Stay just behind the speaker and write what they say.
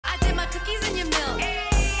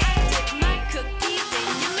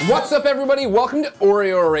What's up, everybody? Welcome to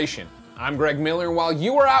Oreo Oration. I'm Greg Miller, and while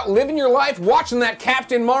you were out living your life watching that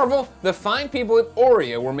Captain Marvel, the fine people at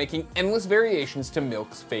Oreo were making endless variations to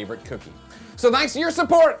Milk's favorite cookie. So thanks to your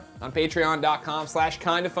support on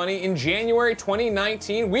patreon.com/kindafunny, in January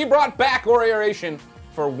 2019, we brought back Oreo Oration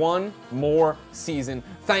for one more season.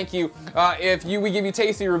 Thank you. We give you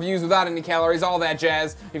tasty reviews without any calories, all that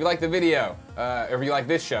jazz. If you like the video, or if you like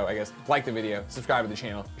this show, I guess, like the video, subscribe to the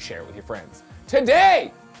channel, share it with your friends.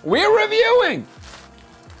 Today, we're reviewing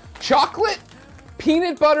chocolate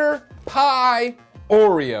peanut butter pie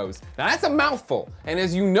Oreos. Now that's a mouthful, and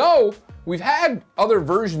as you know, we've had other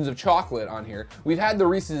versions of chocolate on here. We've had the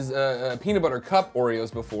Reese's peanut butter cup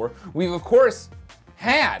Oreos before. We've of course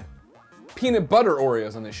had peanut butter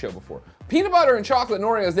Oreos on this show before. Peanut butter and chocolate and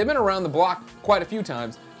Oreos, they've been around the block quite a few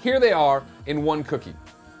times. Here they are in one cookie.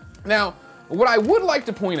 Now, what I would like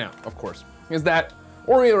to point out, of course, is that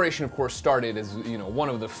Oreo Oration, of course, started as, you know, one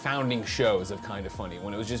of the founding shows of Kinda Funny,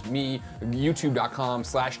 when it was just me,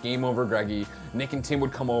 youtube.com/GameOverGreggy. Nick and Tim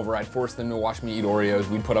would come over, I'd force them to watch me eat Oreos,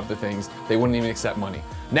 we'd put up the things, they wouldn't even accept money.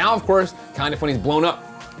 Now, of course, Kinda Funny's blown up,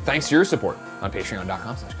 thanks to your support on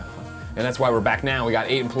patreon.com/kindafunny. And that's why we're back now. We got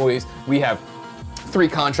 8 employees, we have 3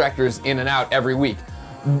 contractors in and out every week.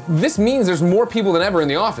 This means there's more people than ever in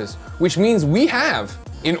the office, which means we have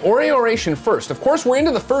an Oreo Oration first. Of course, we're into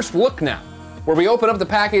the first look now, where we open up the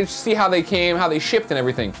package, see how they came, how they shipped and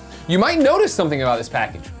everything. You might notice something about this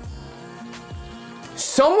package.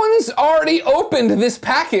 Someone's already opened this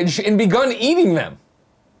package and begun eating them.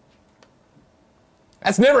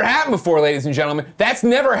 That's never happened before, ladies and gentlemen. That's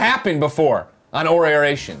never happened before on Oreo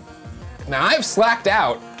Oration. Now, I've slacked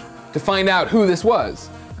out to find out who this was.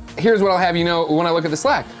 Here's what I'll have you know when I look at the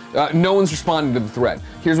Slack. No one's responding to the thread.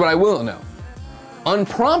 Here's what I will know.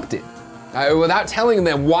 Unprompted, without telling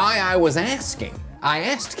them why I was asking, I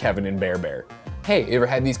asked Kevin and Bear Bear, hey, you ever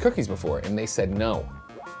had these cookies before? And they said no.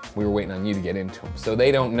 We were waiting on you to get into them, so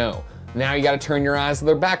they don't know. Now you gotta turn your eyes to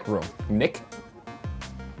their back room. Nick,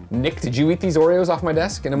 did you eat these Oreos off my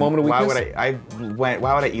desk in a moment of weakness?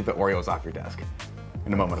 Why would I eat the Oreos off your desk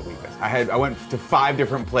in a moment of weakness? I went to 5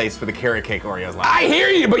 different places for the carrot cake Oreos last I hear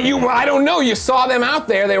you, but I don't know. You saw them out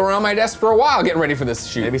there. They were on my desk for a while getting ready for this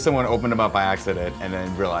shoot. Maybe someone opened them up by accident and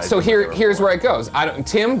then realized. So here's where it goes.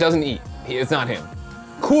 Tim doesn't eat. It's not him.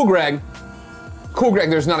 Cool Greg,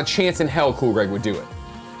 there's not a chance in hell Cool Greg would do it.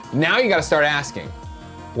 Now you gotta start asking,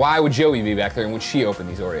 why would Joey be back there and would she open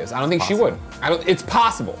these Oreos? I don't think she would. It's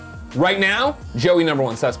possible. Right now, Joey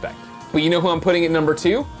 #1 suspect. But you know who I'm putting at number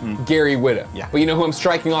 2? Gary Whitta. Yeah. But you know who I'm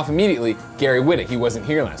striking off immediately? Gary Whitta. He wasn't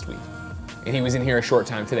here last week. And he was in here a short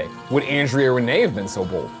time today. Would Andrea Renee have been so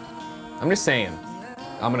bold? I'm just saying.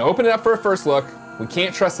 I'm gonna open it up for a first look. We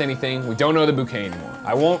can't trust anything. We don't know the bouquet anymore.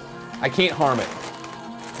 I can't harm it.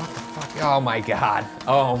 What the fuck? Oh my God.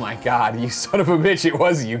 Oh my God. You son of a bitch. It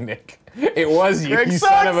was you, Nick. It was you, you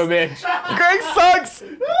son of a bitch. Greg sucks!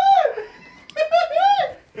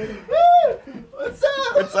 What's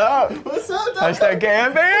up? What's up? What's up, dog? Hashtag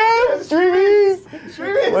KFAM! Streamies!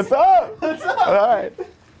 What's up? What's up? All right.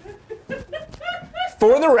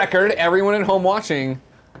 For the record, everyone at home watching,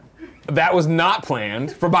 that was not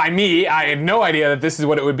planned by me. I had no idea that this is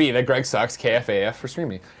what it would be, that Greg sucks, KFAF for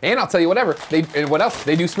streaming. And I'll tell you whatever, what else?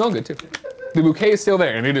 They do smell good too. The bouquet is still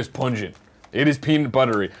there and it is pungent. It is peanut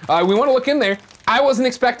buttery. We want to look in there. I wasn't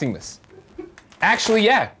expecting this. Actually,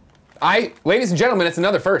 yeah. Ladies and gentlemen, it's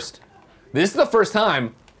another first. This is the first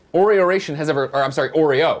time Oreo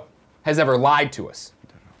has ever lied to us.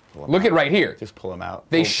 Look at right here. Just pull them out.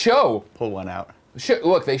 Pull one out.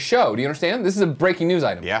 Look, they show. Do you understand? This is a breaking news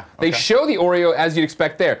item. Yeah. Okay. They show the Oreo as you'd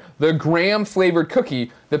expect there. The graham flavored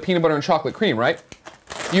cookie, the peanut butter and chocolate cream, right?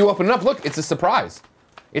 You open it up, look, it's a surprise.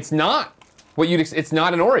 It's not it's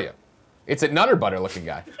not an Oreo. It's a Nutter Butter looking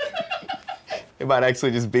guy. It might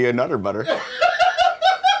actually just be a Nutter Butter.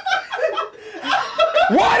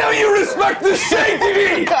 Why don't you respect the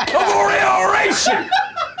sanctity of Oreo Oration?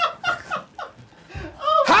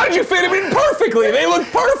 How'd you fit them in perfectly? They look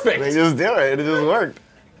perfect. They just do it. It just worked.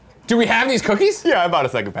 Do we have these cookies? Yeah, I bought a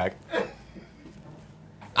second pack.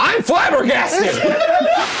 I'm flabbergasted.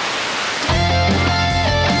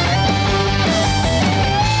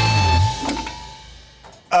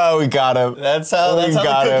 Oh, we got him. That's how the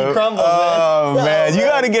cookie crumbles, oh, man. You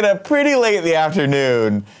got to get up pretty late in the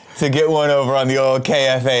afternoon to get one over on the old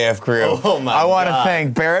KFAF crew. Oh my I want to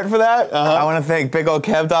thank Barrett for that. I want to thank Big Ol'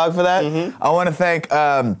 Kev Dog for that. I want to thank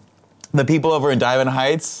the people over in Diamond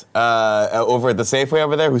Heights, over at the Safeway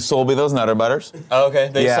over there, who sold me those Nutter Butters. Oh, okay.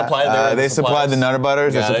 They supplied the Nutter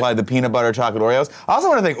Butters. They supplied the peanut butter chocolate Oreos. I also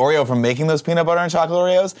want to thank Oreo for making those peanut butter and chocolate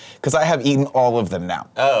Oreos, because I have eaten all of them now.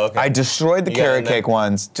 Oh, okay. I destroyed the carrot cake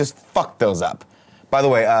ones. Just fucked those up. By the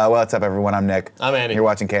way, what's up, everyone? I'm Nick. I'm Andy. You're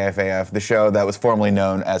watching KFAF, the show that was formerly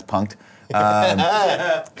known as Punk'd.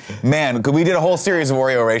 Man, we did a whole series of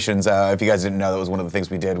Oreo Orations. If you guys didn't know, that was one of the things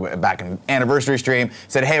we did back in anniversary stream.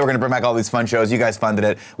 Said, hey, we're gonna bring back all these fun shows. You guys funded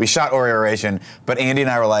it. We shot Oreo Oration, but Andy and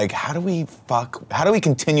I were like, how do we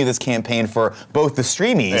continue this campaign for both the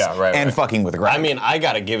streamies and fucking with Greg? I mean, I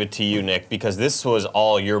gotta give it to you, Nick, because this was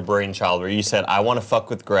all your brainchild, where you said, I want to fuck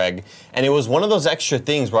with Greg, and it was one of those extra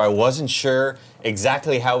things where I wasn't sure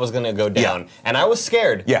exactly how it was gonna go down, and I was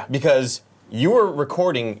scared, because you were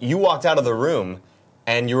recording, you walked out of the room,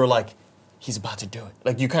 and you were like, he's about to do it.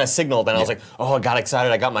 Like, you kind of signaled, and I was like, oh, I got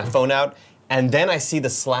excited, I got my phone out, and then I see the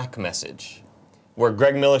Slack message where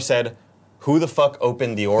Greg Miller said, who the fuck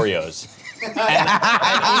opened the Oreos? and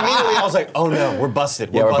immediately I was like, oh no, we're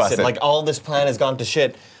busted, we're busted. Like, all this plan has gone to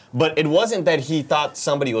shit. But it wasn't that he thought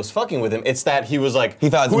somebody was fucking with him. It's that he was like, he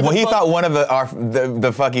thought one of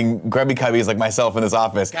the fucking grubby cubbies like myself in this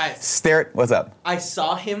office. Guys, what's up? I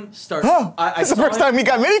saw him start. Oh, it's the first time we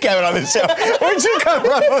got Mini Kevin on this show. Where'd you come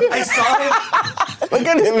from? I saw him. Look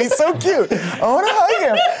at him, he's so cute. I want to hug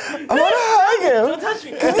him. I want to hug him. Don't touch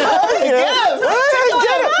me. Can you hug him?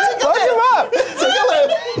 Get him. Hug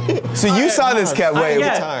him up. So you saw this cat. Wait,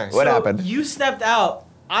 what happened? You stepped out.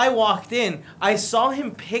 I walked in. I saw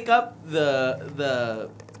him pick up the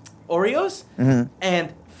Oreos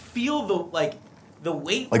and feel the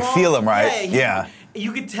weight. Like feel them, right? Yeah.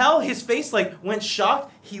 You could tell his face went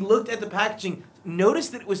shocked. He looked at the packaging,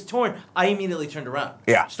 noticed that it was torn. I immediately turned around.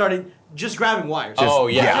 Yeah. Started just grabbing wires. Oh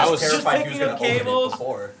yeah, I was terrified he was going to cables.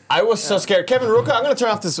 I was so scared. Kevin, real quick, I'm going to turn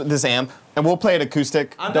off this amp, and we'll play it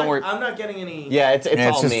acoustic. Don't worry. I'm not getting any. Yeah, it's all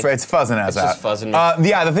me. It's fuzzing us out. It's just fuzzing me.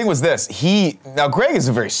 Yeah, the thing was this. Now, Greg is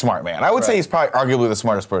a very smart man. I would say he's probably arguably the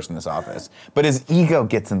smartest person in this office. But his ego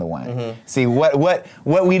gets in the way. See, what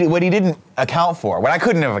he didn't account for, what I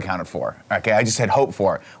couldn't have accounted for, okay, I just had hope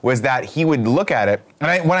for, was that he would look at it,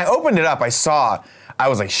 and when I opened it up, I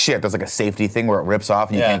was like, shit, there's like a safety thing where it rips off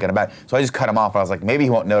and you can't get it back. So I just cut him off. I was like, maybe he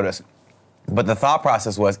won't notice. But the thought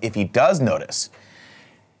process was, if he does notice,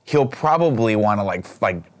 he'll probably want to like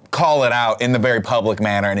call it out in the very public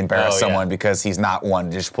manner and embarrass someone because he's not one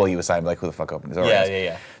to just pull you aside and be like, who the fuck opened his Oreos?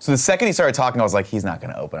 Yeah. So the second he started talking, I was like, he's not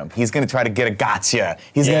going to open them. He's going to try to get a gotcha.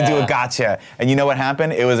 He's going to do a gotcha. And you know what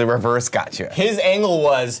happened? It was a reverse gotcha. His angle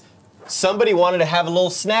was, somebody wanted to have a little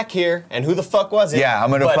snack here, and who the fuck was it? Yeah, I'm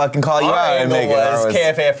gonna fucking call you out and make it. Our angle was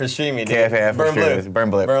KFAF for streaming, dude. KFAF for streaming. Burn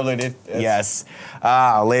blue. Burn blue, dude. Yes.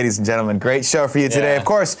 Ladies and gentlemen, great show for you today. Of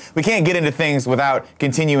course, we can't get into things without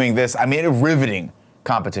continuing this, a riveting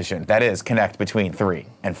competition. That is Connect between 3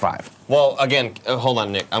 and 5. Well, again, hold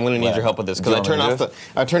on, Nick. I'm gonna need your help with this because I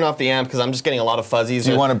turn off the amp because I'm just getting a lot of fuzzies.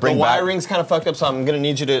 Do you want to bring the wiring's kind of fucked up, so I'm gonna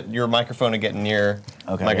need your microphone to get near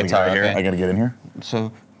my guitar. I gotta get in here.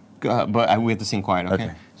 So. But we have to sing quiet,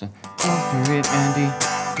 okay? So, go for it, Andy.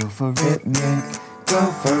 Go for it, Nick.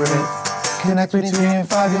 Go for it. Connect between 3 and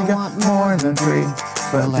 5. You got more than 3,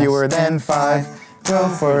 but fewer than 5. Go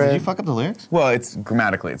for it. Did you fuck up the lyrics? Well, it's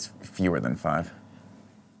grammatically, it's fewer than 5.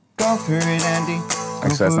 Go for it, Andy.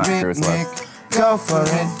 Actually, that's not true. It's less. Go for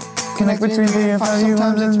it. Connect between 3 and 5.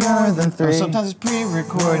 Sometimes it's more than 3. Sometimes it's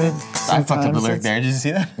pre-recorded. I fucked up the lyric there. Did you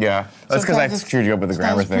see that? Yeah. That's because I screwed you up with the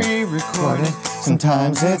grammar thing. Pre-recorded.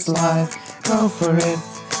 Sometimes it's live. Go for it.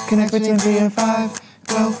 Connect between 3 and 5.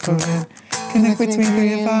 Go for it. Connect between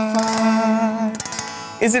 3 and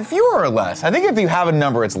 5. Is it fewer or less? I think if you have a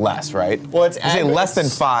number, it's less, right? Well, it's less than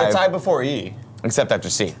 5. It's I before E. Except after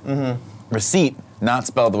C. Receipt, not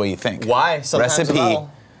spelled the way you think. Why? Sometimes Recipe.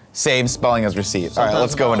 Same spelling as receipt. All right,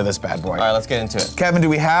 let's go into this bad boy. All right, let's get into it. Kevin, do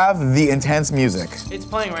we have the intense music? It's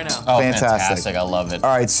playing right now. Oh, fantastic. I love it. All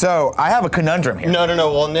right, so I have a conundrum here. No.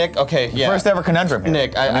 Well, Nick, okay, yeah. First ever conundrum here.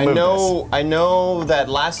 Nick, I know that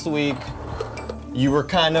last week you were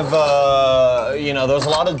kind of, there was a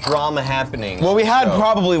lot of drama happening. Well, we had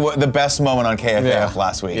probably the best moment on KFAF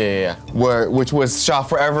last week. Yeah. Which shall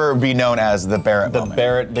forever be known as the Barrett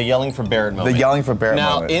moment. The yelling for Barrett moment. The yelling for Barrett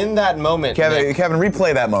moment. Now, in that moment, Kevin, Nick,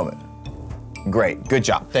 replay that moment. Great, good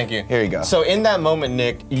job. Thank you. Here you go. So in that moment,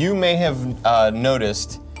 Nick, you may have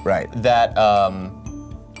noticed that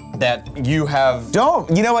that you have.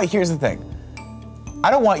 You know what? Here's the thing. I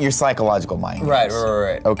don't want your psychological mind. Right.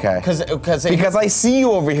 Okay. Because I see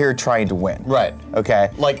you over here trying to win. Right. Okay.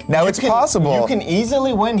 Like now, it's possible you can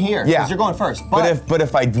easily win here. Yeah. Because you're going first. But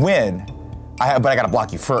if I win, I gotta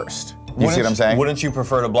block you first. You see what I'm saying? Wouldn't you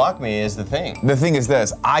prefer to block me is the thing. The thing is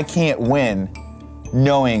this, I can't win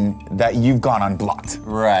knowing that you've gone unblocked.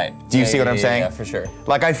 Right. Do you see what I'm saying? Yeah, for sure.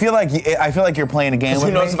 Like I feel like you're playing a game with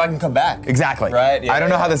me. Who knows if I can come back? Exactly. Right. Yeah, I don't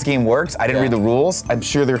know how this game works. I didn't read the rules. I'm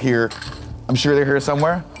sure they're here. I'm sure they're here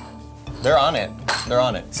somewhere. They're on it. They're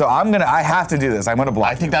on it. So I have to do this. I'm gonna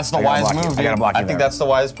block. I think that's the wise move, dude. I gotta block you. I think that's the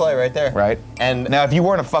wise play right there. Right. And now, if you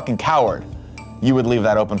weren't a fucking coward, you would leave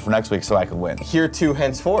that open for next week so I could win. Hereto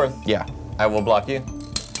henceforth. Yeah. I will block you.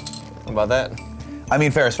 How about that? I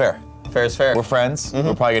mean, fair is fair. Fair is fair. We're friends. We're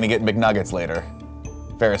probably gonna get McNuggets later.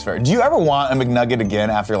 Fair is fair. Do you ever want a McNugget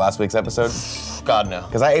again after last week's episode? God, no.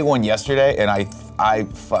 Because I ate one yesterday and I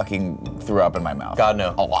fucking threw up in my mouth. God,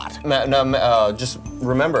 no. A lot. Just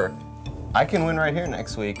remember, I can win right here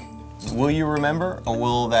next week. Will you remember, or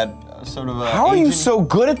will that sort of? How are you so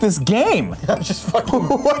good at this game? I'm just fucking.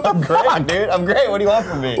 I'm fuck? great, dude. I'm great. What do you want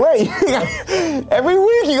from me? Wait, every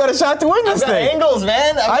week you got a shot to win this I've got thing. angles,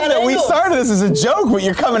 man. I know we started this as a joke, but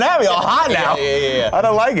you're coming at me all hot now. Yeah. I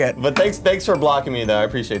don't like it. But thanks for blocking me, though. I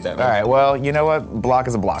appreciate that, man. All right, well, you know what? Block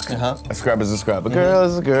is a block. A scrub is a scrub. A girl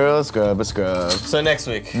is a girl, a scrub, a scrub. So next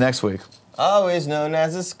week. Next week. Always known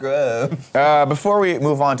as a scrub. Before we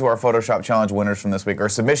move on to our Photoshop Challenge winners from this week, or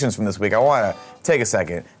submissions from this week, I want to take a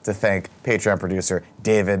second to thank Patreon producer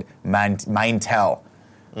David Mintel.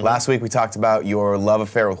 Last week we talked about your love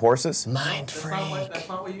affair with horses. Mind freak. That's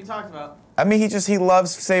not what you talked about. I mean, he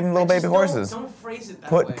loves saving little baby horses. Don't phrase it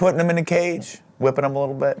that way. Putting them in a cage, whipping them a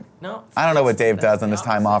little bit. No. I don't know what Dave does on his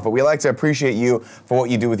time off, but we like to appreciate you for what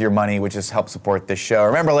you do with your money, which is help support this show.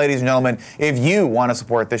 Remember, ladies and gentlemen, if you want to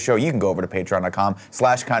support this show, you can go over to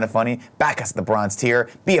patreon.com/kindafunny, back us at the bronze tier,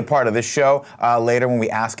 be a part of this show. Later when we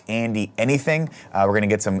ask Andy anything, we're going to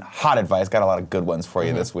get some hot advice. Got a lot of good ones for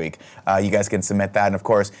you this week. You guys can submit that. And of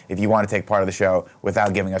course, if you want to take part of the show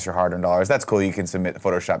without giving us your hard-earned dollars, that's cool. You can submit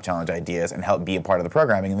Photoshop Challenge ideas and help be a part of the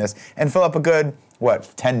programming in this and fill up a good,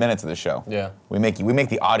 10 minutes of the show. Yeah. We make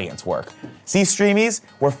the audience work. See, Streamies,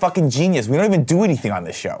 we're fucking genius. We don't even do anything on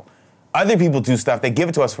this show. Other people do stuff, they give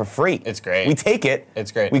it to us for free. It's great. We take it.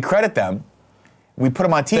 It's great. We credit them. We put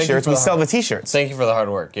them on t-shirts, we sell the t-shirts. Thank you for the hard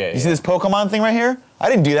work. Yeah. You see this Pokemon thing right here? I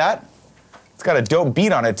didn't do that. It's got a dope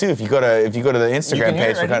beat on it too. If you go to the Instagram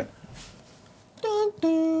page, hear it right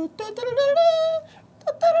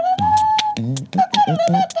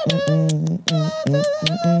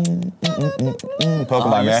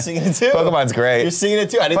Pokemon, you're man. singing it too. Pokemon's great. You're singing it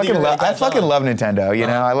too. I didn't think I fucking love Nintendo. You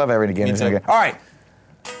know, I love every game. too. All right.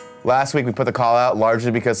 Last week we put the call out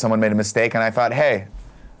largely because someone made a mistake, and I thought, hey,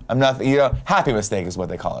 I'm not. Happy mistake is what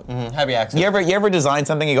they call it. Happy accident. You ever design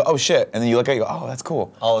something, you go, oh shit, and then you look at it, you go, oh, that's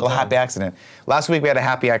cool. All the little time. happy accident. Last week we had a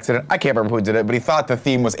happy accident. I can't remember who did it, but he thought the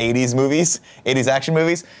theme was 80s movies, 80s action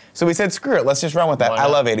movies. So we said, screw it, let's just run with that. Why I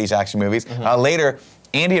not? love 80s action movies. Later,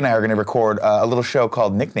 Andy and I are going to record a little show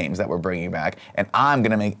called Nicknames that we're bringing back, and I'm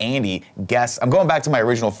going to make Andy guess. I'm going back to my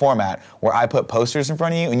original format where I put posters in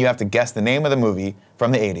front of you, and you have to guess the name of the movie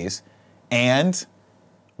from the 80s and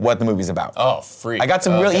what the movie's about. Oh, freak. I got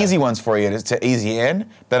some real easy ones for you to ease you in,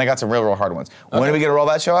 then I got some real hard ones. When are we gonna roll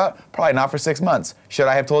that show out? Probably not for 6 months. Should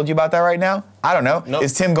I have told you about that right now? I don't know. Nope.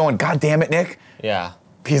 Is Tim going, God damn it, Nick? Yeah.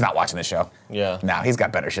 He's not watching the show. Yeah. No, he's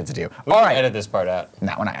got better shit to do. We All can right. edit this part out.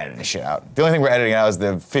 No, we're not editing this shit out. The only thing we're editing out is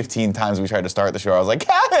the 15 times we tried to start the show. I was like,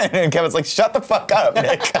 Kevin! And Kevin's like, shut the fuck up,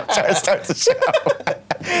 Nick. I'm trying to start the show.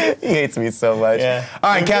 He hates me so much. Yeah.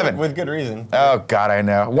 All right, Kevin. With good reason. Oh, God, I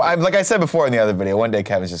know. Well, like I said before in the other video, one day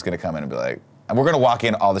Kevin's just going to come in and be like, and we're going to walk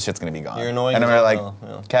in, all the shit's going to be gone. You're annoying And I'm as gonna hell,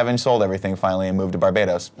 like, yeah. Kevin sold everything finally and moved to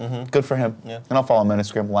Barbados. Good for him. Yeah. And I'll follow him on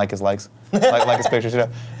Instagram, like his likes, like his pictures. You know.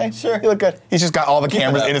 Hey, Sure. you look good. He's just got all the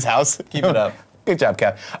cameras up. in his house. Keep it up. Good job,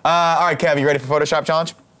 Kev. All right, Kev, you ready for Photoshop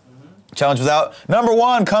Challenge? Challenge was out. Number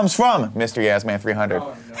 1 comes from Mr. Yasman 300.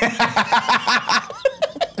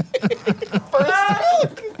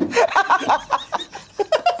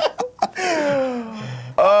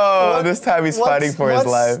 Oh, this time he's fighting for his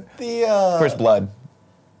life. First Blood.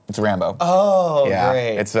 It's Rambo. Oh, Yeah,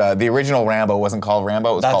 great. it's the original Rambo wasn't called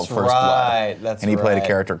Rambo. It was called First Blood. That's and he played a right.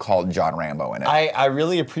 character called John Rambo in it. I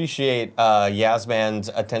really appreciate Yasman's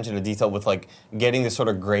attention to detail with like getting this sort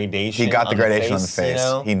of gradation. He got the gradation on the face. face. You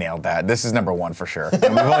know? He nailed that. This is number 1 for sure.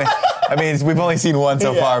 And we've only seen one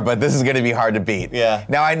so far, but this is going to be hard to beat. Yeah.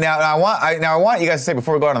 Now I want you guys to say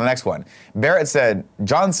before we go on to the next one. Barrett said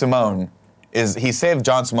John Simone he saved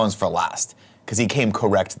John Simone's for last because he came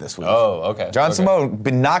correct this week. Oh, okay. John Okay. Simone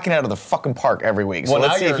been knocking it out of the fucking park every week. So Well,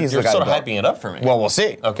 let's now see if he's you're the guy sort of to beat. hyping it up for me. Well, we'll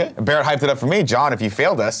see. Okay. Barrett hyped it up for me. John, if you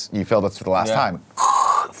failed us for the last Yeah. time.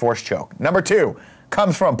 Force choke. Number 2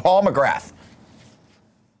 comes from Paul McGrath.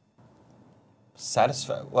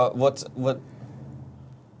 Satisfied. What?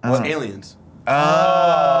 Aliens.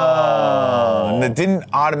 Oh. And it didn't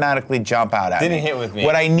automatically jump out at me. Didn't hit with me.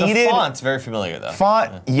 What I needed. The font's very familiar though.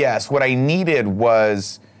 Font, yes. What I needed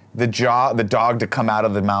was the dog to come out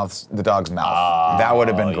of the dog's mouth. That would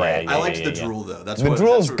have been great. I liked the drool though. The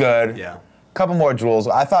drool's good. Yeah. Couple more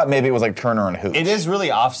drools. I thought maybe it was like Turner and Hooch. It is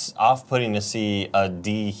really off-putting to see a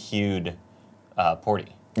de-hued Porty.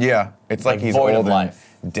 Yeah, it's like he's void old of and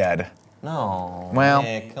life. dead. No. Well,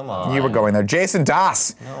 Nick, come on. You were going there. Jason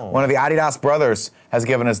Das, one of the Adidas brothers, has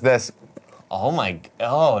given us this. Oh my.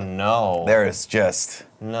 Oh no. There is just.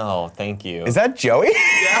 No, thank you. Is that Joey?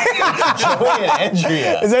 Joey and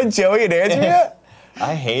Andrea? Is that Joey and Andrea?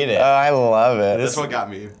 I hate it. I love it. That's what got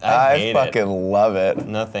me. I fucking love it.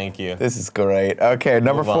 No, thank you. This is great. Okay,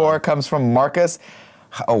 number 4 comes from Marcus.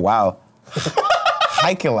 Oh, wow.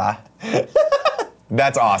 Haikila.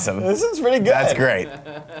 That's awesome. This is pretty good. That's great.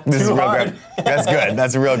 This is real good. That's good.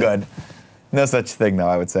 That's real good. No such thing, though,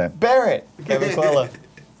 I would say. Barrett. Kevin Quilla.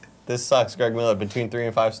 This sucks. Greg Miller, between 3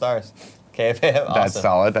 and 5 stars. KFM, awesome. That's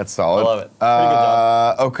solid. That's solid. I love it. Pretty good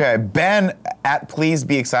job. Okay, Ben at Please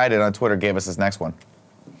Be Excited on Twitter gave us this next one.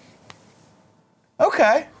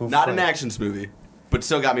 Okay. Not an action movie, but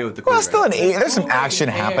still got me with the. Well, still there's some action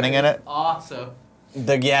happening in it. Awesome.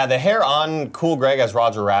 The hair on Cool Greg as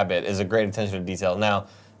Roger Rabbit is a great attention to detail. Now,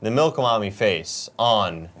 the Milkamami face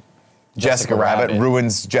on Jessica Rabbit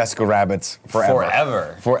ruins Jessica Rabbit's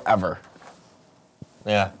forever. Forever.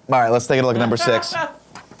 Yeah. All right, let's take a look at number 6.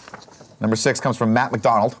 Number 6 comes from Matt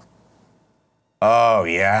McDonald. Oh,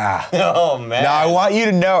 yeah. Oh, man. Now, I want you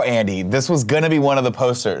to know, Andy, this was going to be one of the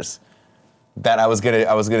posters that I was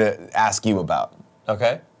gonna ask you about.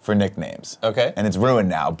 Okay. For nicknames. Okay. And it's ruined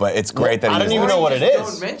now, but it's great that I don't even know what it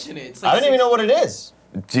is. Don't mention it. It's like I don't even know what it is.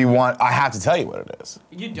 Do you want? I have to tell you what it is.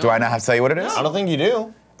 You don't. Do I not have to tell you what it is? I don't think you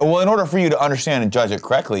do. Well, in order for you to understand and judge it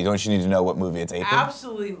correctly, don't you need to know what movie it's aping?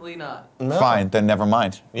 Absolutely not. No. Fine, then never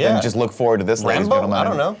mind. Yeah. Then just look forward to this, ladies and Rambo? gentlemen. I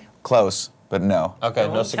don't know. Close, but no. Okay,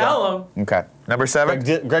 no Don't cigar. tell him. Okay. Number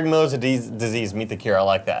 7. Greg Miller's a disease. Meet the Cure. I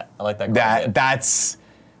like that. I like that. That's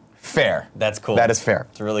fair. That's cool. That is fair.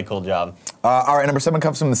 It's a really cool job. All right, number 7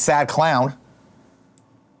 comes from the Sad Clown.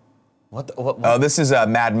 What? Oh, this is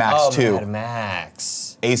Mad Max 2. Mad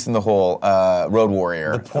Max. Ace in the Hole, Road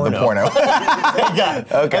Warrior. The porno. Thank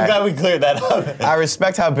God. Okay. I'm glad we cleared that up. I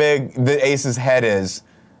respect how big the Ace's head is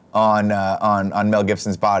on Mel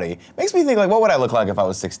Gibson's body. Makes me think, like, what would I look like if I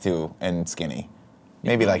was 6'2" and skinny?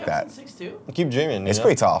 Maybe like that. 6'2"? Keep dreaming. It's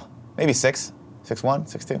pretty tall. Maybe 6'1",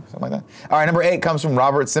 6'2", something like that. All right, number 8 comes from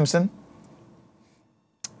Robert Simpson.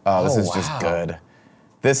 Oh, this is just good.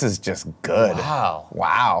 This is just good. Wow.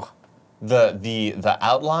 Wow. The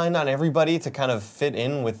outline on everybody to kind of fit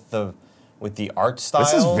in with the art style.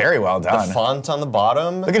 This is very well done. The font on the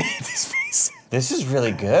bottom. Look at Andy's face. This is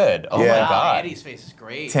really good. Oh Yeah. my Wow, God. Eddie's face is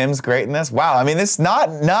great. Tim's great in this. Wow. I mean, this not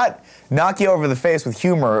knock you over the face with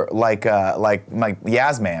humor like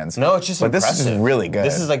Yasman's. No, it's just but impressive. this is really good.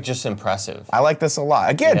 This is like just impressive. I like this a lot.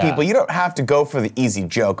 Again, Yeah. people, you don't have to go for the easy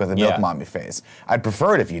joke of the Milk Yeah. Mommy face. I'd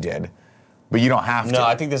prefer it if you did, but you don't have to. No,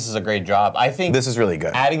 I think this is a great job. I think This is really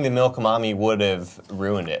good. adding the Milkamami would have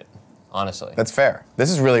ruined it, honestly. That's fair. This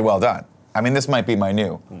is really well done. I mean, this might be my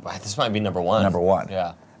new This might be number 1. number 1.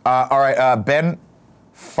 Yeah. All right, Ben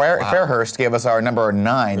Fairhurst gave us our number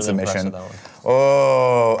 9 Really submission. impressive, that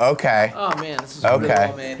Oh, okay. Oh man, this is Okay. really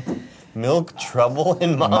well made. Milk Trouble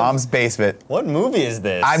in Mom's Basement. What movie is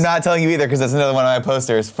this? I'm not telling you either because that's another one of my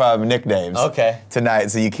posters from nicknames. Okay. Tonight,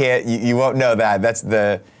 so you can't, you won't know that. That's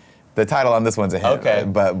the title on this one's a hint. Okay.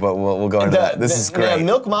 But we'll go into that. This is great.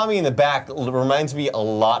 Milk Mommy in the back reminds me a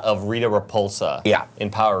lot of Rita Repulsa. Yeah. In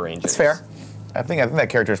Power Rangers. It's fair. I think that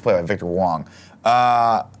character is played by Victor Wong.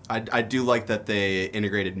 I do like that they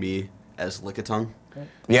integrated me as Lickitung.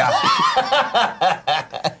 Yeah.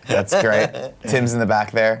 That's great. Tim's in the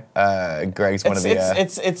back there. Greg's one of the.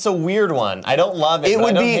 It's a weird one. I don't love it, but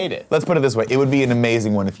I don't hate it. Let's put it this way: it would be an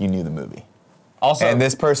amazing one if you knew the movie. Also, And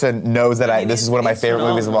this person knows that this is one of my favorite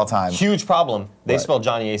movies of all time. huge problem. They What? spelled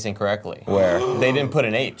Johnny Ace incorrectly. Where? They didn't put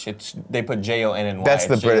an H. They put Jonny. That's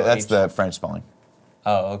the It's That's J-O-H. the French spelling.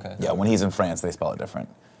 Oh, okay. Yeah, when he's in France, they spell it different.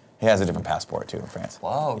 He has a different passport too in France.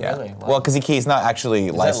 Wow, Yeah. really? Wow. Well, because he's not actually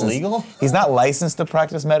licensed. legal? He's not licensed to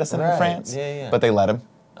practice medicine in Right. France. Yeah. But they let him.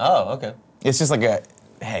 Oh, okay. It's just like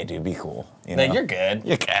hey, dude, be cool. You know? No, you're good.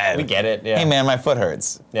 You're good. We get it. Yeah. Hey, man, my foot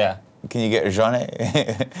hurts. Yeah. Can you get Jeanne?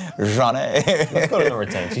 Jeanne? Let's go to number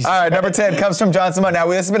 10. Jesus All right, number 10 comes from John Simone. Now,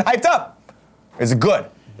 this has been hyped up. Is it good?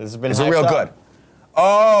 This has been Is it hyped real up. good?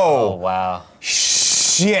 Oh, Oh, wow.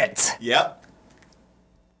 shit. Yep.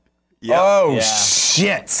 Oh, Yeah.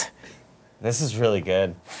 shit. This is really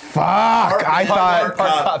good. Fuck! I thought. Park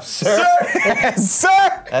Cop, sir.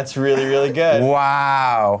 Sir! That's really, really good.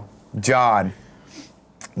 Wow. John,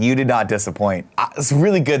 you did not disappoint. It's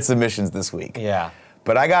really good submissions this week. Yeah.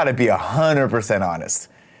 But I gotta be 100% honest.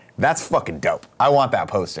 That's fucking dope. I want that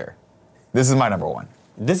poster. This is my number one.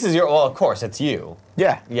 This is your, well, of course, it's you.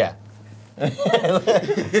 Yeah. Yeah.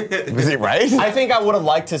 Is it right? I think I would have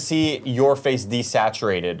liked to see your face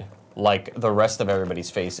desaturated like the rest of everybody's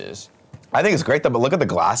faces. I think it's great though, but look at the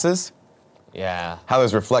glasses. Yeah. How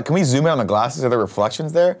those reflect. Can we zoom in on the glasses? Are there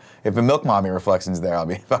reflections there? If the Milk Mommy reflection's there, I'll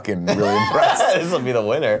be fucking really impressed. This will be the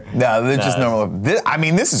winner. No, they're just normal.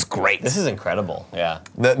 This is great. This is incredible. Yeah.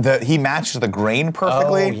 He matched the grain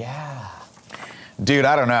perfectly. Oh, yeah. Dude,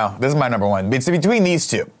 I don't know. This is my number one. It's between these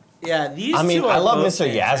two. Yeah, these I mean, two are I love both Mr.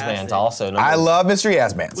 fantastic. Yasman's also. I love Mr.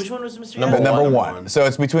 Yasman's. Which one was Mr. Number Yasman? Number one. one. So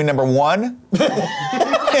it's between number one.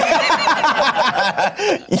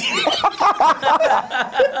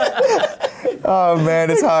 Oh man,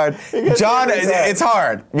 it's hard. John, it's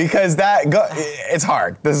hard because it's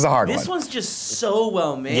hard. This is a hard one. This one's just so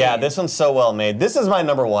well made. Yeah, this one's so well made. This is my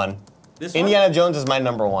number one. This one? Indiana Jones is my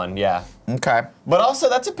number one, yeah. Okay. But also,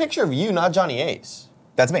 that's a picture of you, not Johnny Ace.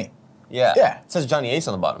 That's me. Yeah. Yeah. It says Johnny Ace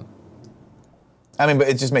on the bottom. I mean, but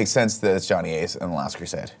it just makes sense that it's Johnny Ace in The Last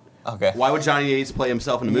Crusade. Okay. Why would Johnny Ace play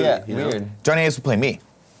himself in a movie? Yeah, you know? weird. Johnny Ace would play me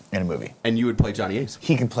in a movie. And you would play Johnny Ace.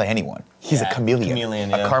 He can play anyone. He's Yeah, a chameleon.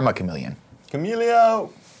 chameleon, A yeah. karma chameleon.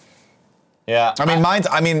 Camilio. Yeah.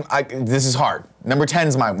 I mean, this is hard. Number 10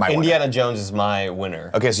 is my winner. Indiana Jones is my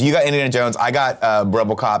winner. Okay, so you got Indiana Jones. I got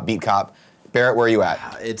RoboCop, Beat Cop. Barrett, where are you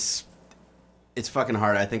at? It's fucking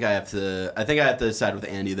hard. I think I have to side with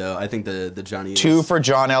Andy though. I think the Johnny Ace. 2 for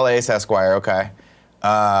John L. Ace Esquire. Okay.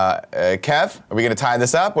 Kev, are we gonna tie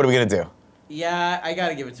this up? What are we gonna do? Yeah, I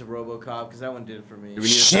gotta give it to RoboCop because that one did it for me. Do we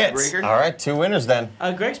need Shit. a tiebreaker? All right, 2 winners then.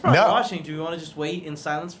 Greg's probably No. watching. Do we want to just wait in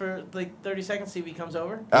silence for like 30 seconds, see if he comes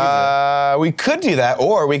over? We could do that,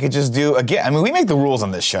 or we could just do again. I mean, we make the rules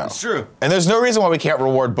on this show. It's true. And there's no reason why we can't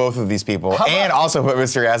reward both of these people, How and about- also put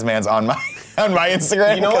Mr. Yasman's on my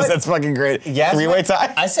Instagram You know because what? that's fucking great. Yasman- Three-way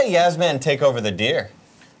tie. I say Yasman take over the deer.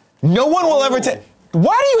 No one will ever take.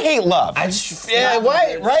 Why do you hate love? I just, Slap yeah, him,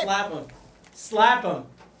 why, dude. right? Slap him. Slap him.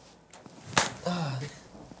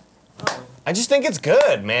 I just think it's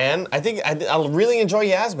good, man. I think I'll really enjoy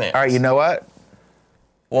Yasman. All right, you know what?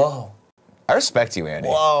 Whoa. I respect you, Andy.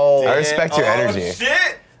 Whoa. I respect your energy.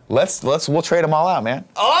 Shit. We'll trade them all out, man.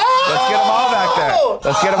 Oh! Let's get them all back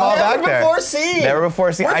there. Let's get them all back there. Never before seen. Never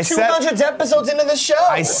before seen. We're I 200 episodes into the show.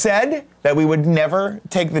 I said that we would never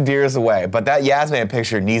take the deers away, but that Yasman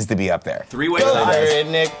picture needs to be up there. Three-way Go for tie. it,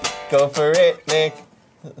 Nick. Go for it, Nick.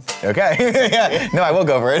 Okay. Yeah. No, I will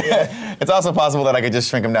go for it. It's also possible that I could just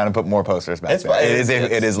shrink them down and put more posters back It's there. fine.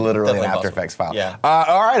 It is literally an definitely After possible. Effects file. Yeah.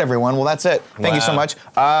 All right, everyone. Well, that's it. Thank you so Wow. much.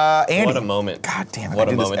 Andy. What a moment. God damn it. What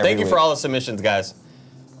I a do this moment. every Thank you for week. all the submissions, guys.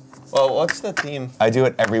 Well, what's the theme? I do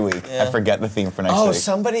it every week. Yeah. I forget the theme for next Oh, week.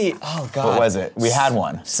 somebody, oh God. What was it? We had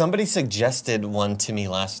one. Somebody suggested one to me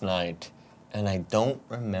last night, and I don't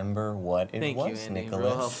remember what it Thank you, was, Andy. Real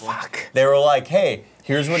Nicholas. helpful. Fuck. They were like, hey,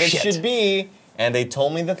 here's what it Shit. should be, and they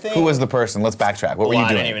told me the thing. Who was the person? Let's backtrack. What were you Well, I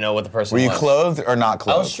doing? didn't even know what the person Were you was. clothed or not I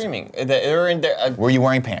clothed? was streaming. They were in there. Were you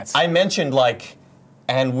wearing pants? I mentioned, like,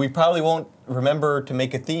 and we probably won't remember to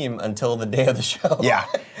make a theme until the day of the show. Yeah.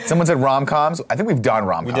 Someone said rom-coms. I think we've done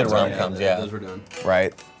rom-coms. We did already, rom-coms. Yeah. Those were done.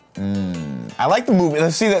 Right? I like the movie.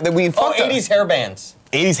 Let's see that we Oh, fucked up. 80s hair bands.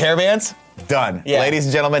 80s hair bands? Done. Yeah. Ladies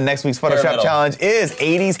and gentlemen, next week's Photoshop metal. challenge is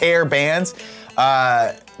 80s hair bands.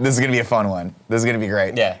 This is gonna be a fun one. This is gonna be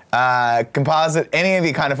great. Yeah. Composite any of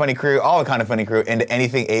the Kind of Funny crew, all the Kind of Funny crew into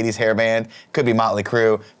anything 80s hair band. Could be Motley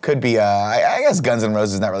Crue. Could be, I guess Guns N'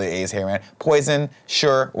 Roses is not really 80s hair band. Poison,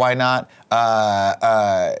 sure, why not?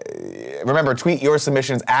 Remember, tweet your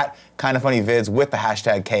submissions at Kind of Funny Vids with the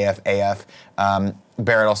hashtag KFAF.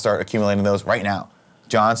 Barrett will start accumulating those right now.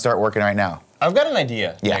 John, start working right now. I've got an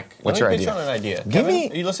idea, Yeah. Nick. What's Let your me pitch idea? on an idea. Give Kevin, me.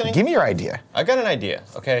 are you listening? Give me your idea. I got an idea,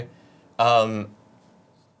 okay?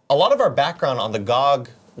 A lot of our background on the GOG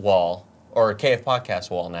wall, or KF Podcast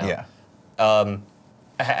wall now, Yeah.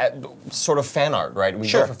 sort of fan art, right? We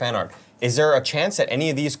Sure. go for fan art. Is there a chance that any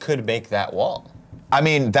of these could make that wall? I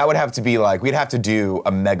mean, that would have to be like, we'd have to do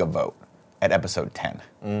a mega vote at episode 10.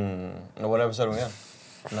 What episode are we on?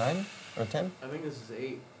 9 or 10? I think this is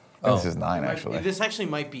 8. This is 9, actually. This actually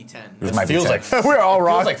might be 10. This might be feels 10. like We're all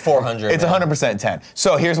wrong. Feels like 400. It's man. 100% 10.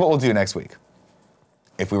 So here's what we'll do next week,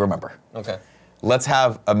 if we remember. Okay. Let's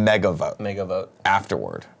have a mega vote Mega vote.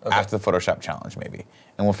 afterward, Okay. after the Photoshop challenge maybe,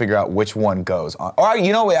 and we'll figure out which one goes on. Or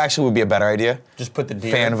you know what actually would be a better idea? Just put the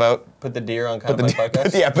deer. Fan vote. Put the deer on kind of my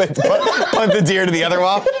podcast. Yeah, punt the deer to the other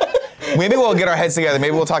wall. Maybe we'll get our heads together.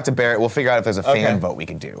 Maybe we'll talk to Barrett. We'll figure out if there's a fan vote we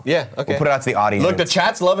can do. Yeah, okay. We'll put it out to the audience. Look, the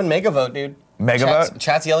chat's loving mega vote, dude. Mega vote?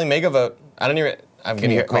 Chat's yelling mega vote. I don't even. I'm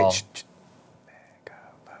getting a call. Wait,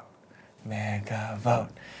 mega vote.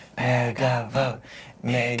 Mega vote.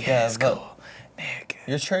 Mega vote.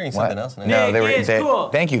 You're sharing something else. Nick. No, Nick is cool.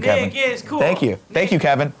 Thank you, Kevin. Nick is cool. Thank you. Thank you,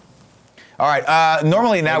 Kevin. All right,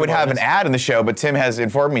 normally now we'd have an ad in the show, but Tim has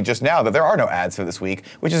informed me just now that there are no ads for this week,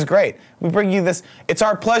 which is great. We bring you this, it's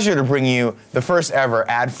our pleasure to bring you the first ever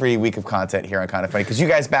ad-free week of content here on Kinda Funny, because you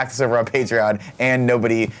guys backed us over on Patreon, and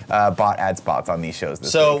nobody bought ad spots on these shows this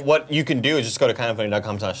week. So what you can do is just go to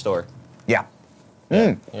kindafunny.com/store. Yeah. You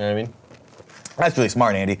know what I mean? That's really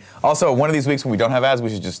smart, Andy. Also, one of these weeks when we don't have ads, we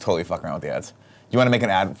should just totally fuck around with the ads. You want to make an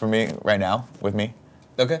ad for me right now with me?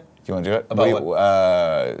 Okay. Do you want to do it? About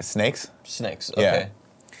what? Snakes? Snakes, Yeah. okay.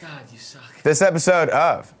 God, you suck. This episode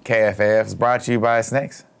of KFAF is brought to you by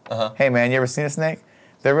snakes. Hey man, you ever seen a snake?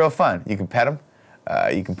 They're real fun. You can pet them,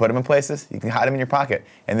 you can put them in places, you can hide them in your pocket.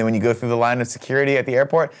 And then when you go through the line of security at the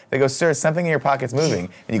airport, they go, sir, something in your pocket's moving.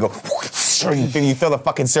 And you go, you throw the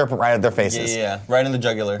fucking serpent right at their faces. Yeah. Right in the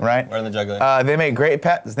jugular. Right? Right in the jugular. They make great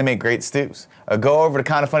pets, they make great stews. Go over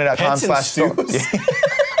to kindafunny.com/store.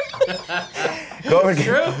 Go over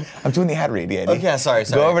to, I'm doing the ad read, Andy. Oh, yeah, sorry.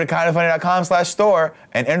 Go over to kindafunny.com/store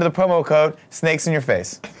and enter the promo code snakes in your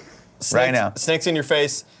face. Right now. Snakes in your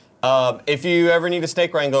face. If you ever need a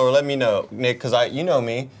snake wrangler, let me know, Nick, because you know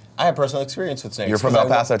me. I have personal experience with snakes. You're from El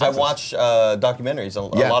Paso, Texas. I watch documentaries a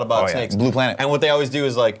lot about snakes. Blue Planet. And what they always do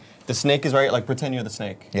is like, the snake is right, like pretend you're the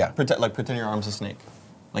snake. Yeah. Pretend your arm's a snake.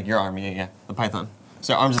 Like your arm, yeah, the python.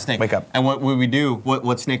 So arm's a snake. Wake up. And what we do,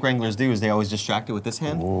 what snake wranglers do is they always distract it with this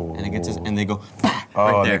hand, and it gets and they go,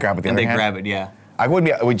 oh, they grab it with the other hand? And they grab it, yeah. I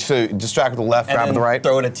wouldn't be, would you distract with the left, grab with the right?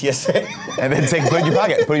 Throw it at TSA. And then put it in your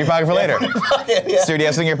pocket. Put it in your pocket for later. Yeah. Sir, do you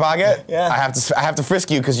have something in your pocket? Yeah. I have to frisk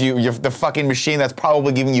you because you're the fucking machine that's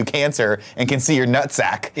probably giving you cancer and can see your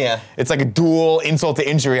nutsack. Yeah. It's like a dual insult to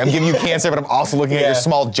injury. I'm giving you cancer, but I'm also looking at your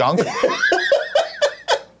small junk.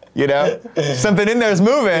 You know? Something in there is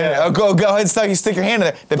moving. Yeah. Oh, go ahead and stick your hand in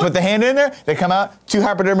there. They put the hand in there, they come out, 2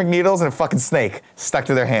 hypodermic needles and a fucking snake stuck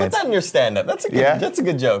to their hands. Put that in your stand-up. That's a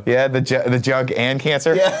good joke. Yeah, the junk and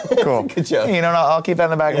cancer? Yeah, Cool. good joke. You know, I'll keep that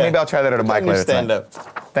in the back. Yeah. Maybe I'll try that at a mic later stand-up.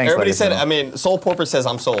 Thanks, Everybody said, ladies. Soul Porper says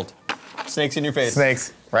I'm sold. Snakes in your face.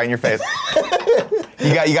 Snakes, right in your face.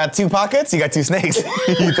 You got 2 pockets, you got 2 snakes.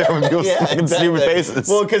 You throw them in people's fucking stupid faces.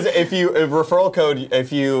 Well, because if you, referral code,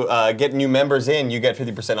 if you get new members in, you get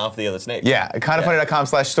 50% off the other snake. Yeah,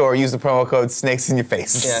 kindafunny.com/store, use the promo code snakes in your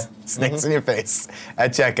face. Yeah. Snakes in your face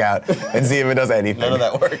at checkout and see if it does anything. None of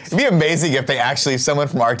that works. It'd be amazing if if someone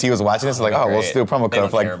from RT was watching this, like, we'll just do a promo code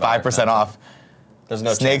for like 5% off. There's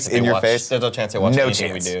no snakes chance in your face. There's no chance they watch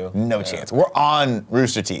anything we do. No chance. We're on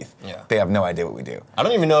Rooster Teeth. Yeah. They have no idea what we do. I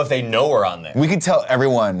don't even know if they know we're on there. We could tell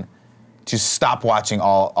everyone to stop watching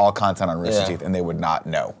all content on Rooster Yeah. Teeth, and they would not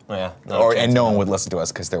know. Yeah. And no one would listen to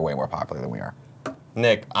us because they're way more popular than we are.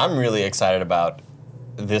 Nick, I'm really excited about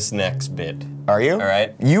this next bit. Are you? All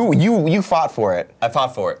right. You fought for it. I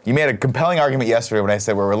fought for it. You made a compelling argument yesterday when I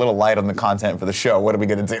said we're a little light on the content for the show. What are we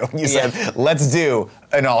going to do? You said, let's do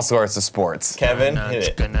an all sorts of sports. Kevin,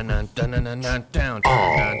 hit it.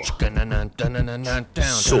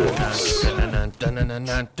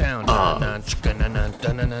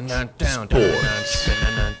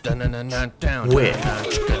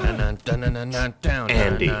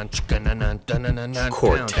 Andy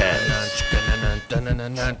Cortez.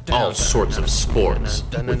 All sorts of sports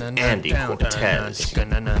with Andy Cortez. Or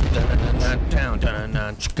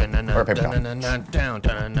a paper towel.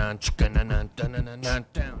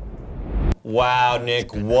 Wow,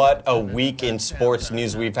 Nick, what a week in sports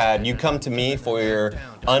news we've had. You come to me for your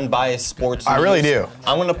unbiased sports news. I really do.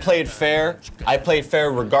 I'm going to play it fair. I play it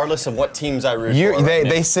fair regardless of what teams I root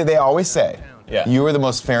for. They always say, Yeah. you are the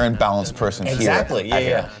most fair and balanced person Exactly, here.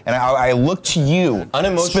 yeah. And I look to you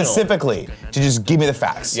Unemotional. specifically to just give me the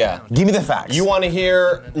facts. Yeah. Give me the facts. You want to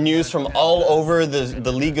hear news from all over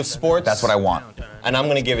the league of sports? That's what I want. And I'm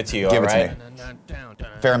going to give it to you, Give all it right? to me.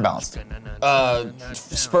 Fair and balanced.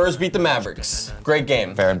 Spurs beat the Mavericks. Great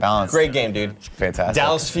game. Fair and balanced. Great game, dude. Fantastic.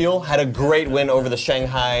 Dallas Fuel had a great win over the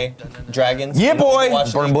Shanghai Dragons. Yeah, boy.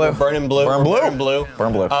 Watch Burn these- blue. Burning blue. Burn blue. Burning blue.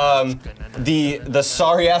 Burn blue. the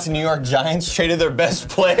sorry ass New York Giants traded their best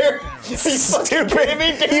player. You Stupid.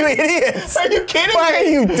 me, dude? You idiots. Are you kidding Why me? are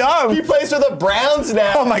you dumb? He plays for the Browns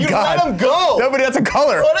now. Oh my you God. Let him go. Nobody, that's a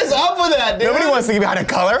color. What is up with that, dude? Nobody wants to get behind a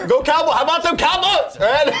color. Go Cowboys. How about them Cowboys?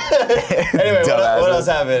 Right? Anyway, what else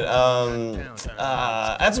have it?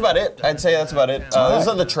 That's about it. I'd say that's about it. Those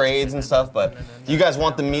are the trades and stuff, but you guys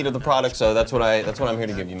want the meat of the product, so that's what I'm here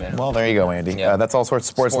to give you, man. Well, there you go, Andy. Yeah. That's all sorts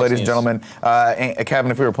of sports ladies and news. gentlemen.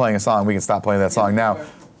 Kevin, if we were playing a song, we can stop playing that song now.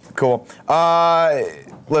 Cool.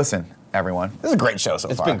 Listen, everyone, this is a great show so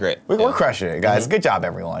far. It's been great. We're crushing it, guys. Good job,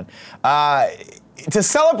 everyone. To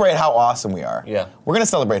celebrate how awesome we are, we're going to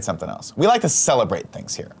celebrate something else. We like to celebrate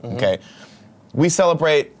things here, okay? We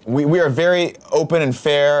celebrate, we are very open and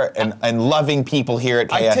fair and loving people here at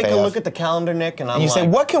KFAF. I take a look at the calendar, Nick, and I'm you like, say,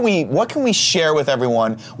 what can we share with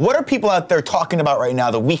everyone? What are people out there talking about right now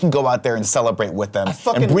that we can go out there and celebrate with them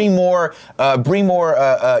and bring more,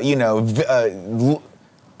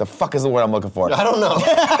 the fuck is the word I'm looking for? I don't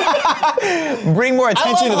know. Bring more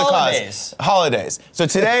attention to the holidays. cause. Holidays. So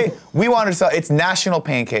today, we wanted to celebrate. It's National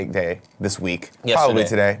Pancake Day this week. Yesterday. Probably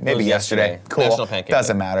today. It Maybe was yesterday. Cool. National Pancake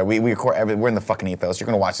Doesn't Day. matter. We're in the fucking ethos. You're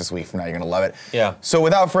going to watch this week from now. You're going to love it. Yeah. So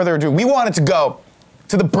without further ado, we wanted to go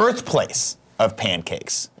to the birthplace of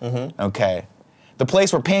pancakes. Okay. The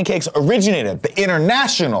place where pancakes originated. The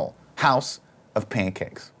International House of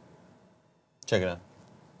Pancakes. Check it out.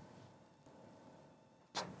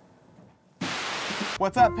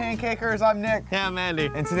 What's up, Pancakers? I'm Nick. Yeah, I'm Andy.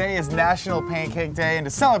 And today is National Pancake Day, and to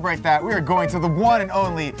celebrate that, we are going to the one and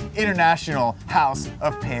only International House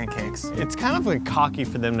of Pancakes. It's kind of like cocky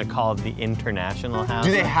for them to call it the International House. Do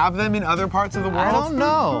they have them in other parts of the world? I don't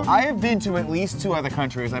know. I have been to at least 2 other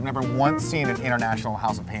countries. I've never once seen an International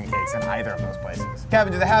House of Pancakes in either of those places.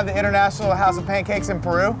 Kevin, do they have the International House of Pancakes in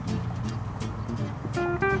Peru?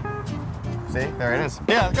 See, there it is.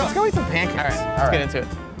 Yeah, Let's go eat some pancakes. All right, let's get into it.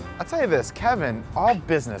 I'll tell you this, Kevin, all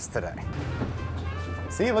business today.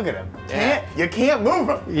 See, look at him. You can't move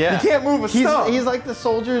him. Yeah. You can't move a stone. He's like the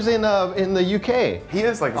soldiers in the UK. He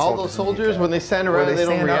is like the all those soldiers when they stand around, they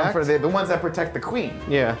don't stand up react. for the ones that protect the queen.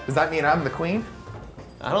 Yeah. Does that mean I'm the queen?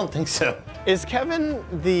 I don't think so. Is Kevin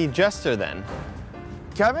the jester then?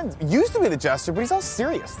 Kevin used to be the jester, but he's all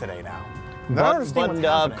serious today now. I don't understand what's Buttoned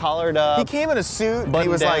up, happening. collared up. He came in a suit and he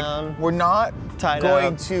buttoned was down, like, we're not tied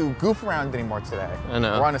going up. to goof around anymore today. I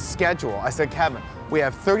know. We're on a schedule. I said, Kevin, we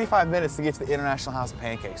have 35 minutes to get to the International House of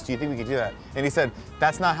Pancakes. Do you think we could do that? And he said,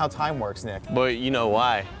 that's not how time works, Nick. But you know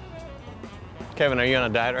why. Kevin, are you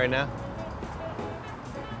on a diet right now?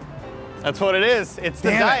 That's what it is. It's the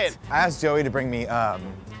Damn diet. it. I asked Joey to bring me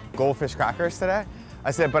goldfish crackers today.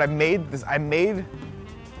 I said, but I made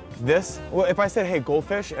this. Well, if I said, hey,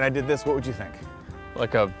 goldfish, and I did this, what would you think?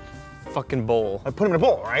 Like a fucking bowl. I put him in a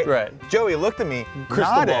bowl, right? Right. Joey looked at me,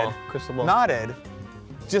 Crystal ball. nodded,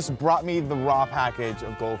 just brought me the raw package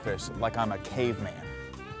of goldfish like I'm a caveman.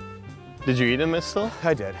 Did you eat them still?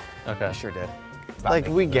 I did. Okay. I sure did. Stop Like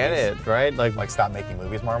making we get movies. it, right? Like stop making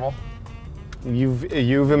movies, Marvel.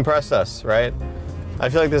 You've impressed us, right? I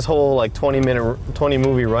feel like this whole like 20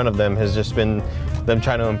 movie run of them has just been them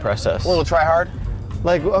trying to impress us. A little try hard.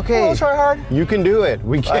 Like, okay, We'll try hard. you can do it.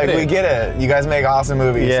 We get it. We get it. You guys make awesome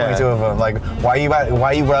movies. Yeah. 22 of them. Like, why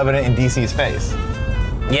are you rubbing it in DC's face?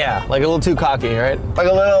 Yeah, like a little too cocky, right? Like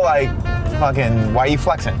a little like, fucking, why are you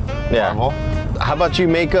flexing? Yeah. Marvel. How about you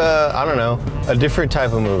make I don't know, a different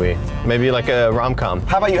type of movie? Maybe like a rom-com.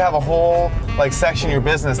 How about you have a whole like section of your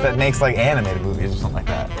business that makes like animated movies or something like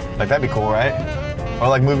that? Like that'd be cool, right? Or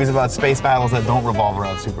like movies about space battles that don't revolve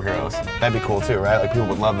around superheroes. That'd be cool too, right? Like people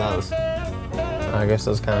would love those. I guess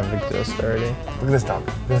those kind of exist already. Look at this dog.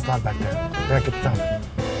 Look at this dog back there. Back at the dog.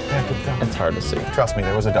 Back at the dog. It's hard to see. Trust me,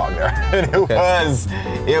 there was a dog there. And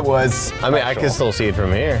it was I mean, I can special. still see it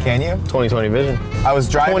from here. Can you? 2020 vision. I was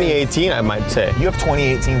driving. 2018, I might say. You have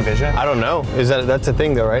 2018 vision? I don't know. That's a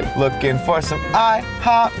thing though, right? Looking for some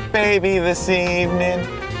IHOP baby this evening.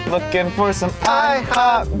 Looking for some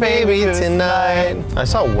IHOP baby tonight. I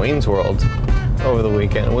saw Wayne's World over the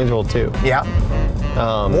weekend. Wayne's World 2. Yeah.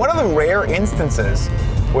 One of the rare instances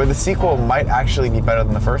where the sequel might actually be better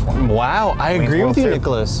than the first one. Wow, I Wayne's agree World with you, 2.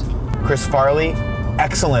 Nicholas. Chris Farley,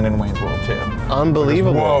 excellent in Wayne's World 2.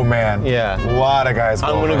 Unbelievable. Whoa, man. Yeah. A lot of guys.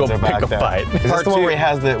 I'm gonna go girlfriends are pick back a there. fight. Is this Part the one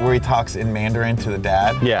two. where he talks in Mandarin to the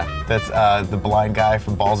dad? Yeah. That's the blind guy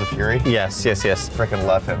from Balls of Fury. Yes. Freaking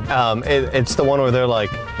love him. It's the one where they're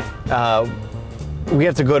like, we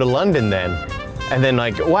have to go to London then. And then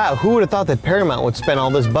like, wow, who would have thought that Paramount would spend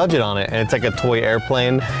all this budget on it? And it's like a toy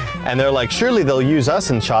airplane. And they're like, surely they'll use us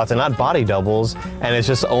in shots and not body doubles. And it's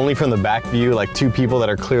just only from the back view, like two people that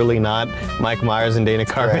are clearly not Mike Myers and Dana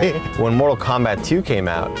Carvey. Right. When Mortal Kombat 2 came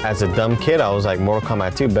out, as a dumb kid, I was like, Mortal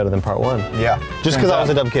Kombat 2 better than part 1. Yeah. Just because I was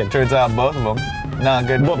a dumb kid. Turns out both of them. Not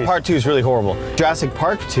good. Well, part 2 is really horrible. Jurassic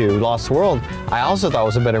Park 2, Lost World, I also thought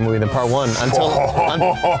was a better movie than part 1 until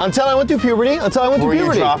I went through puberty. Were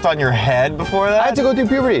you dropped on your head before that? I had to go through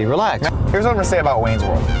puberty. Relax. Here's what I'm gonna say about Wayne's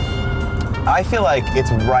World. I feel like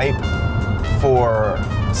it's ripe for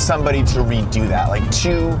somebody to redo that. Like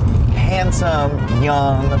two handsome,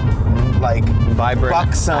 young, like vibrant,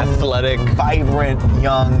 buxom, athletic, vibrant,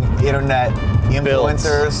 young internet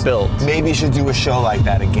influencers built. Maybe should do a show like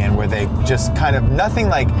that again, where they just kind of nothing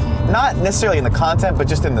like, not necessarily in the content, but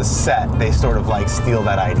just in the set, they sort of like steal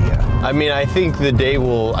that idea. I mean, I think the day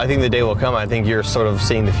will come. I think you're sort of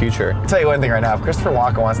seeing the future. I'll tell you one thing right now. If Christopher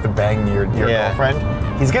Walken wants to bang your girlfriend,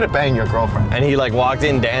 he's gonna bang your girlfriend. And he like walked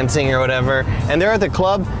in dancing or whatever, and they're at the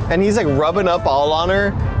club, and he's like rubbing up all on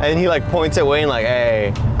her, and he like points at Wayne like,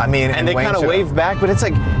 hey. I mean, and they kind of wave back, but it's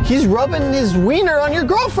like he's rubbing his wiener on your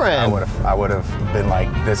girlfriend. I would have been like,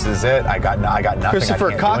 this is it. I got nothing.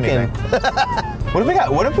 Christopher Walken.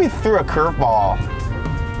 What if we threw a curveball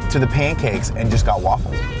to the pancakes and just got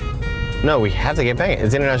waffles? No, we have to get pancake.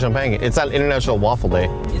 It's International Pancake. It's not International Waffle Day.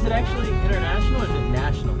 Is it actually international or is it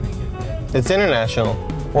National Pancake Day? It's international.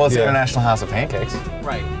 Well, it's the International House of Pancakes.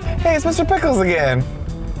 Right. Hey, it's Mr. Pickles again.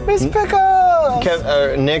 Miss Pickles!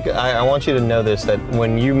 Nick, I want you to know this, that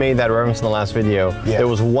when you made that reference in the last video, there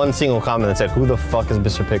was one single comment that said, who the fuck is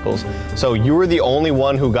Mr. Pickles? So you were the only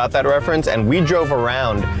one who got that reference, and we drove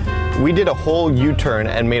around. We did a whole U-turn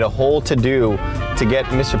and made a whole to-do to get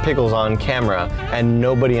Mr. Pickles on camera, and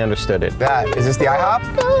nobody understood it. Is this the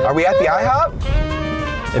IHOP? Are we at the IHOP?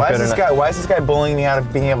 Why is this guy bullying me out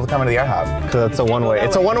of being able to come into the IHOP? Because it's a one-way.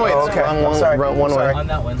 It's a one-way. Oh, okay. I'm sorry. One way. On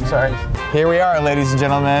that one. Sorry. Here we are, ladies and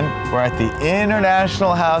gentlemen. We're at the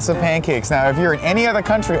International House of Pancakes. Now, if you're in any other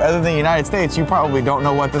country other than the United States, you probably don't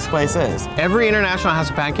know what this place is. Every International House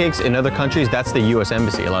of Pancakes in other countries, that's the U.S.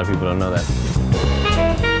 Embassy. A lot of people don't know that.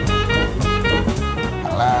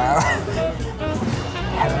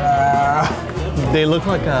 Hello. They look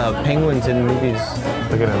like penguins in movies.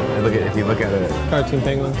 Look at them. If you look at it, cartoon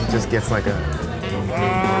penguins. It just gets like a.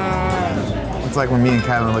 It's like when me and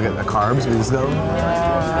Kevin look at the carbs, we just go.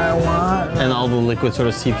 I want. And all the liquid sort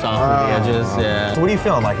of seeps off of the edges. Yeah. So what are you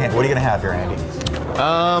feeling like? What are you gonna have here, Andy?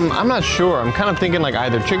 I'm not sure. I'm kind of thinking like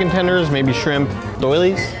either chicken tenders, maybe shrimp,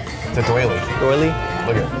 doilies. It's a doily. Doily.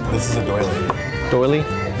 Look at this is a doily. Doily.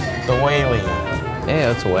 Doily.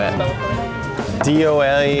 Yeah, that's wet.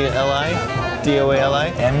 D-O-A-L-I. D-O-A-L-I?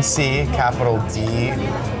 M-C, capital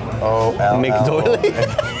D-O-L-L. McDoily?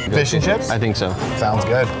 Fish and chips? I think so. Sounds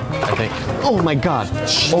good. I think. Oh my God.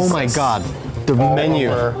 Jesus. Oh my God. The menu.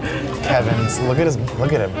 Kevin's. Look at him.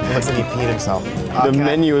 It looks like he peed himself. The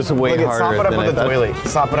menu is way harder Sop it up than with the doily.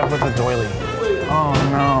 Sop it up with the doily. Oh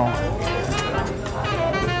no.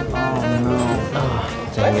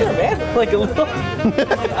 That's not bad. Like a little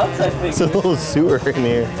outside thing. It's a little sewer in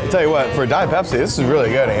here. I'll tell you what, for a Diet Pepsi, this is really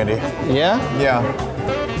good, Andy. Yeah? Yeah.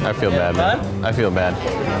 I feel bad, man. I feel bad.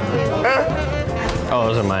 Oh,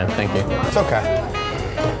 those are mine. Thank you. It's okay.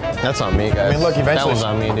 That's on me, guys. I mean, look, eventually. That was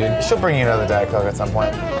on me, dude. She'll bring you another Diet Coke at some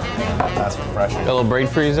point. That's refreshing. A little braid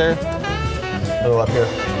freeze there? A little up here.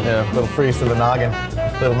 Yeah. A little freeze to the noggin.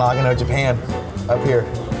 Little noggin of Japan. Up here.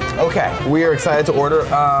 Okay, we are excited to order.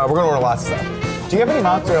 We're gonna order lots of stuff. Do you have any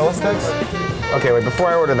mozzarella sticks? Okay, wait, before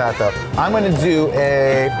I order that though, I'm gonna do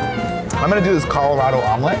this Colorado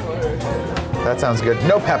omelet. That sounds good.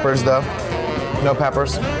 No peppers though. No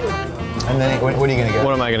peppers. And then, what are you gonna get?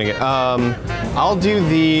 What am I gonna get? I'll do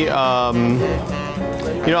the, I'll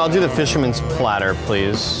do the fisherman's platter,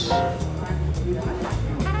 please.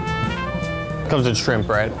 Comes with shrimp,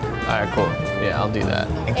 right? All right, cool. Yeah, I'll do that.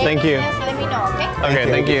 Thank you. Let me know, okay? Okay,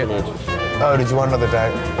 thank you. Oh, did you want another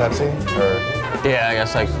Diet Pepsi? Or? Yeah, I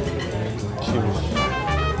guess like she was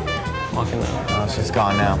walking out. Oh, she's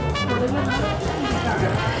gone now.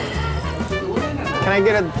 Can I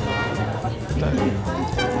get a?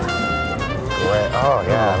 Great. Oh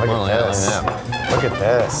yeah, look at this. Look at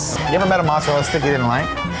this. You ever met a mozzarella stick you didn't like?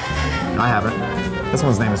 I haven't. This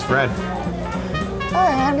one's name is Fred.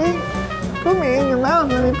 Hi, Andy. Put me in your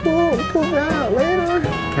mouth and pull it out later.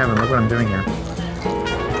 Kevin, look what I'm doing here.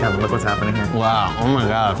 Kevin, look what's happening here. Wow, oh my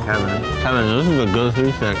God. Kevin, this is a good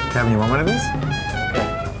food stick. Kevin, you want one of these?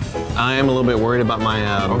 I am a little bit worried about my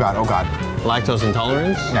oh God. lactose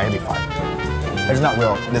intolerance. Yeah, you'll be fine. There's not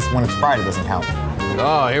real, when it's fried, it doesn't count.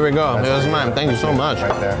 Oh, here we go. There's mine. Thank you so much.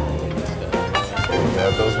 Right there.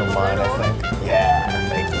 good. Those were mine, I think. Yeah,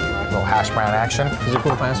 thank you. A little hash brown action. Is it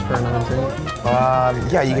cool if I ask for another drink?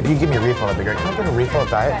 Yeah, you give me a refill, that'd be great. Can I get a refill of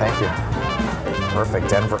diet? Thank you. Perfect,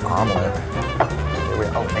 Denver omelet.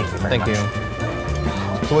 Oh, thank you very much. Thank you.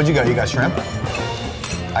 So what'd you go? You got shrimp?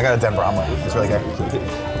 I got a Denver omelet. It's really good.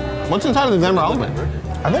 What's inside of the Denver omelet?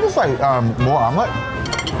 I think it's like more omelet.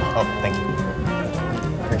 Oh, thank you.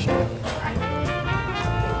 Appreciate it.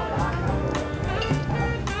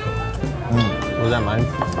 Was that mine?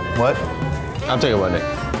 What? I'll tell you what, Nick.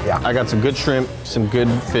 Yeah. I got some good shrimp, some good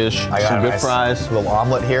fish, some good fries. A little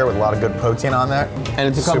omelet here with a lot of good protein on there. And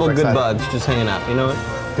it's a couple of good buds just hanging out. You know what?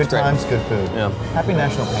 Good times, good food. Yeah. Happy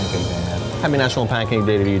National Pancake Day, man. Happy National Pancake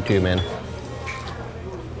Day to you too, man.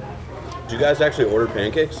 Did you guys actually order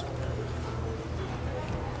pancakes?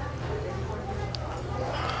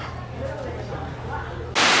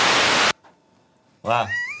 Wow.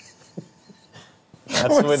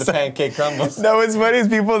 That's the way the pancake crumbles. No, what's funny is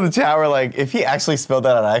people in the chat were like, if he actually spilled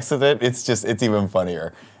that on accident, it's even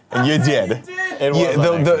funnier. And you did. It was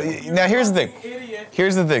now here's the thing.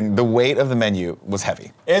 Here's the thing. The weight of the menu was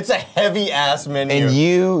heavy. It's a heavy ass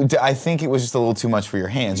menu. And I think it was just a little too much for your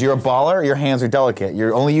hands. You're a baller. Your hands are delicate.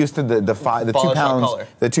 You're only used to the 2 pounds,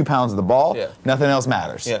 the 2 pounds of the ball. Yeah. Nothing else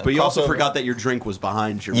matters. Yeah. But you also forgot that your drink was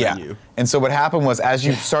behind your menu. And so what happened was, as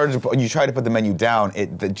you you tried to put the menu down,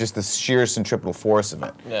 just the sheer centripetal force of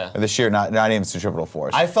it. Yeah. The sheer, not even centripetal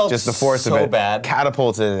force. I felt just the force so of it bad.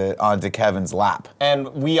 catapulted it onto Kevin's lap. And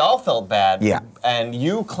we all felt bad. Yeah. And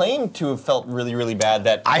you claimed to have felt really, really bad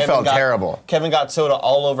that I felt terrible. Kevin got soda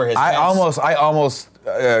all over his pants. I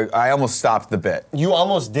almost stopped the bit. You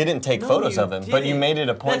almost didn't take photos you of him, but you made it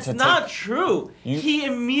a point That's to not true. He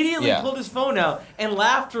immediately pulled his phone out and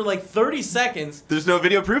laughed for like 30 seconds. There's no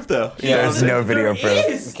video proof though. Yeah. There's no video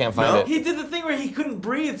proof. You can't find it. He did the thing where he couldn't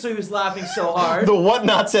breathe, so he was laughing so hard. The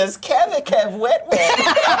whatnot says, Kev, wet. I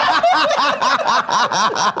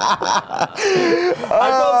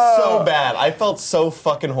felt so bad. I felt so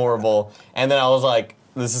fucking horrible. And then I was like,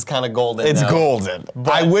 this is kind of golden. It's golden.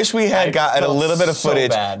 I wish we had gotten a little bit of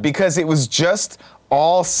footage because it was just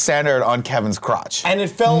all centered on Kevin's crotch. And it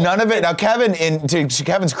felt... None of it... Now, Kevin, to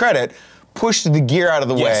Kevin's credit, pushed the gear out of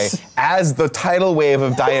the way as the tidal wave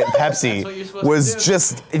of Diet Pepsi was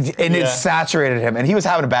just... And it saturated him. And he was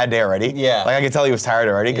having a bad day already. Yeah. Like, I could tell he was tired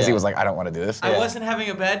already because he was like, I don't want to do this. I wasn't having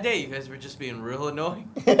a bad day. You guys were just being real annoying.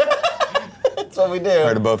 That's what we do.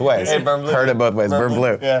 Heard it both ways. Hey, burn blue. Heard it both ways. Burn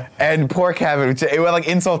blue. Yeah. And poor Kevin, it went like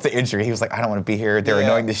insult to injury. He was like, I don't want to be here. They're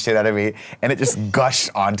annoying the shit out of me. And it just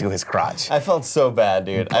gushed onto his crotch. I felt so bad,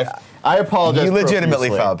 dude. I apologize. You legitimately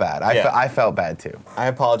profusely. felt bad. I felt bad too. I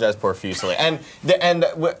apologize profusely. And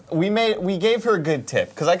we gave her a good tip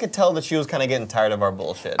because I could tell that she was kind of getting tired of our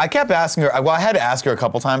bullshit. I kept asking her. Well, I had to ask her a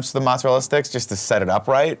couple times for the mozzarella sticks just to set it up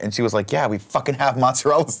right, and she was like, "Yeah, we fucking have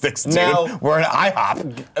mozzarella sticks, dude. Now, we're an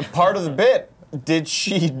IHOP." Part of the bit. Did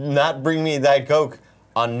she not bring me a Diet Coke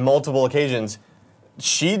on multiple occasions?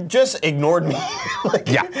 She just ignored me.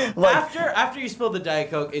 After you spilled the Diet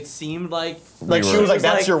Coke, it seemed like she was like,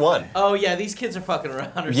 "That's your one." Oh yeah, these kids are fucking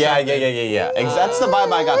around or something. Yeah. That's the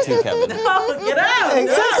vibe I got too, Kevin. No, get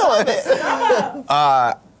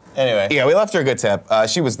out! Anyway. Yeah, we left her a good tip.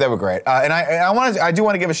 They were great. And I do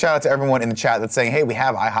want to give a shout out to everyone in the chat that's saying, hey, we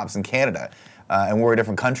have IHOPs in Canada. And we're a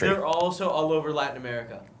different country. They're also all over Latin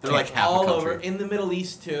America. They're like half all a country. over in the Middle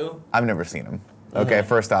East too. I've never seen them. Okay,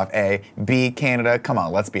 first off, A. B, Canada, come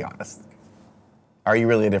on, let's be honest. Are you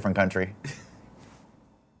really a different country?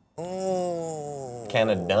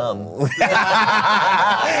 Kinda dumb.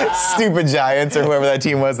 Stupid Giants or whoever that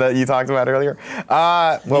team was that you talked about earlier.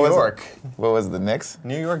 New York. What was it, the Knicks?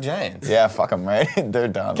 New York Giants. Yeah, fuck them, right? They're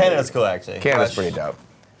dumb. Canada's cool, actually. Canada's pretty dope.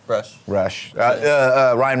 Rush.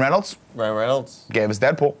 Ryan Reynolds Ryan Reynolds. gave us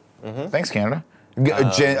Deadpool. Thanks, Canada.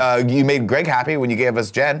 You made Greg happy when you gave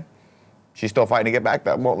us Jen. She's still fighting to get back.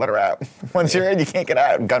 That won't let her out. Once you're in, you can't get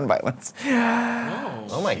out. Gun violence.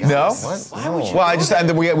 Oh my God. No. What? Why would you? Well, I just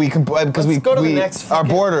because our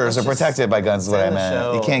borders are protected by guns. Is what I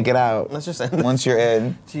meant. You can't get out. Let's just end once you're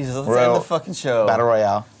in. Jesus, let's end the fucking show. Battle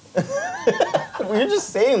Royale. We're just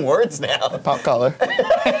saying words now. Pop collar.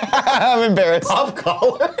 I'm embarrassed. Pop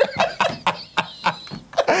collar.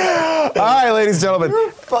 All right, ladies and gentlemen.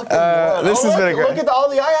 You're fucking this has been a great. Look at all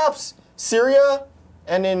the IHOPs. Syria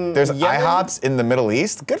and in There's Yemen. IHOPs in the Middle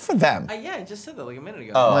East. Good for them. Yeah, I just said that like a minute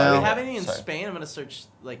ago. Oh, Do well, we have any in sorry. Spain? I'm gonna search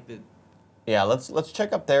like the. Yeah, let's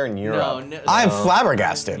check up there in Europe. No, I'm no.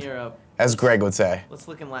 flabbergasted, In Europe. as Greg would say. Let's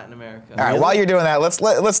look in Latin America. All right, while you're doing that, let's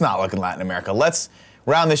not look in Latin America. Let's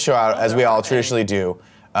round this show out as we all traditionally do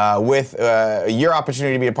with your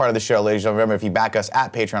opportunity to be a part of the show, ladies and gentlemen. Remember, if you back us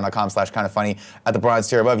at patreon.com/kindoffunny at the bronze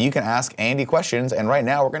tier above, you can ask Andy questions. And right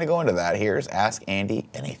now, we're going to go into that. Here's Ask Andy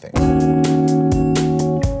Anything.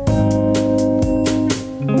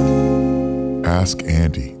 Ask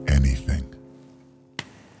Andy Anything.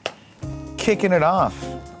 Kicking it off.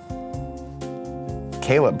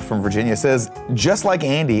 Caleb from Virginia says, just like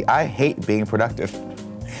Andy, I hate being productive.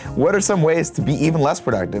 What are some ways to be even less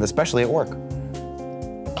productive, especially at work?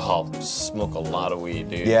 Oh, smoke a lot of weed,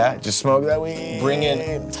 dude. Yeah, just smoke that weed. Bring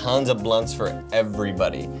in tons of blunts for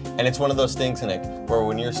everybody. And it's one of those things, Nick, where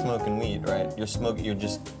when you're smoking weed, right, you're just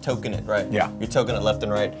toking it, right? Yeah. You're toking it left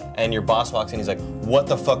and right, and your boss walks in, he's like, what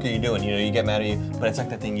the fuck are you doing? You know, you get mad at you, but it's like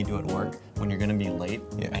that thing you do at work when you're gonna be late,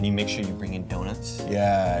 and you make sure you bring in donuts.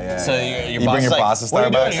 Yeah. So your boss bring your like, boss to what are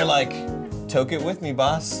you doing? Starbucks? You're like, toke it with me,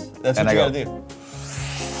 boss. That's what you gotta do.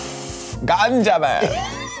 Ganja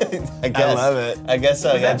man. I guess. I love it. I guess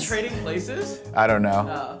so. Is that trading places? I don't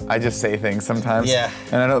know. I just say things sometimes. Yeah.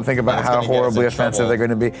 And I don't think about how horribly offensive they're going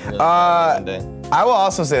to be. I will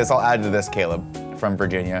also say this. I'll add to this, Caleb from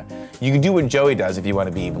Virginia. You can do what Joey does if you want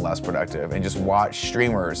to be even less productive and just watch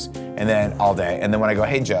streamers and then all day. And then when I go,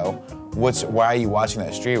 hey Joe, why are you watching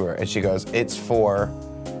that streamer? And she goes, it's for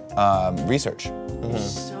research.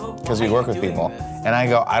 Because we work with people. And I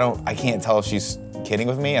go, I can't tell if she's kidding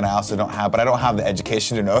with me, and I also don't have the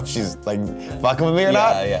education to know if she's like fucking with me or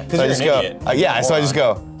not. Yeah. So I just go, so I just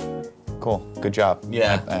go, cool, good job.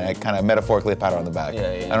 Yeah. And I kind of metaphorically pat her on the back. Yeah.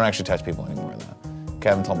 I don't actually touch people anymore though.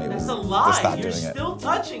 Kevin told me That's a to lie. stop You're doing still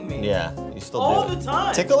touching me. Yeah, you still all do the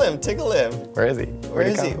time. Tickle him. Where is he? Where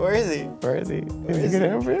is he? Where is he? Is he gonna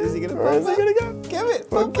go? Is he gonna Where is he gonna go? Give it.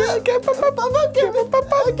 Pop Woosah,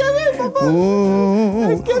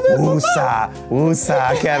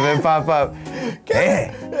 Kevin, pop up.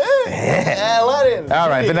 Hey. Let him. All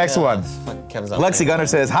right, the next one. Kevin's Lexi Gunner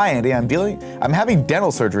says, hi Andy, I'm having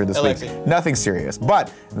dental surgery this week. Lexi. Nothing serious,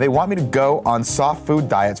 but they want me to go on soft food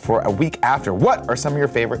diets for a week after. What are some of your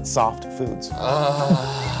favorite soft foods?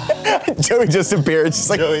 Joey just appeared, just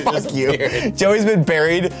like, fuck you. Joey's been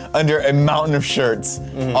buried under a mountain of shirts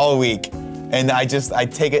all week. And I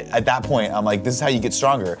take it at that point, I'm like, this is how you get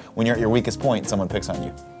stronger. When you're at your weakest point, someone picks on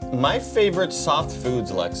you. My favorite soft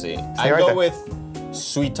foods, Lexi. I go with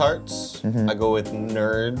sweet tarts. I go with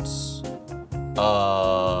nerds.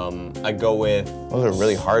 I go with... Those are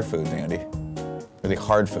really hard foods, Andy. Really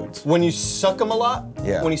hard foods. When you suck them a lot,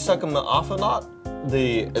 yeah. When you suck them off a lot,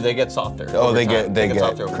 they get softer. Oh, they get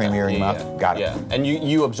softer creamier in your mouth. Got it. Yeah, and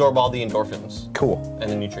you absorb all the endorphins. Cool.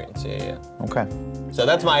 And the nutrients. Yeah. Okay. So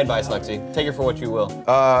that's my advice, Lexi. Take it for what you will.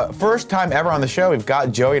 First time ever on the show, we've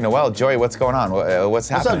got Joey Noel. Joey, what's going on? What's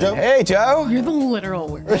happening? What's up, Joe? Hey, Joe. You're the literal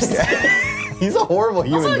worst. He's a horrible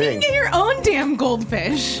human also, being. you can get your own damn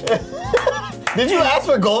goldfish. Did you ask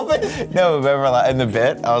for goldfish? No, remember in the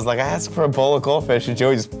bit, I was like, I asked for a bowl of goldfish, and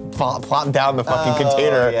Joey just plopped down the fucking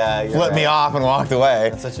container, flipped me off, and walked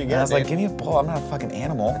away. That's what you get. And I was like, give me a bowl. I'm not a fucking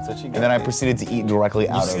animal. That's what you get. And then I proceeded to eat directly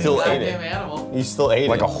out of it. You still ate it. Animal. You still ate it.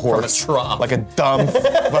 Like a horse. From a trough. Like a dumb,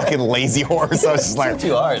 fucking lazy horse. I was just like, that's what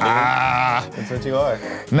you are, dude. Ah. That's what you are.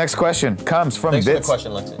 Next question comes from Thanks Vitz. for the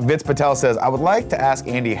question, Lexi. Vitz Patel says, I would like to ask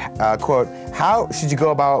Andy, quote, how should you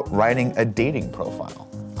go about writing a dating profile?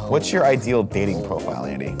 What's your ideal dating profile,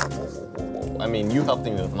 Andy? I mean, you helped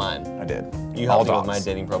me with mine. I did. You helped me with my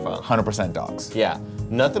dating profile. 100% dogs. Yeah,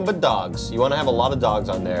 nothing but dogs. You want to have a lot of dogs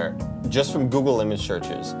on there, just from Google image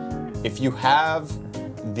searches. If you have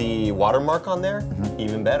the watermark on there,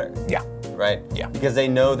 even better. Yeah. Right? Yeah. Because they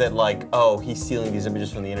know that, like, oh, he's stealing these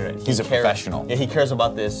images from the internet. He's a professional. Yeah, he cares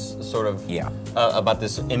about this sort of, about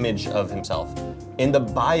this image of himself. In the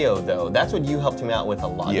bio, though, that's what you helped me out with a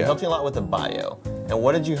lot. You helped me a lot with the bio. And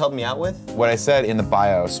what did you help me out with? What I said in the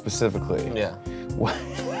bio specifically. Yeah.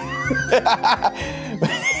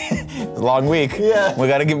 It's a long week. Yeah. We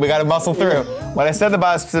gotta muscle through. What I said in the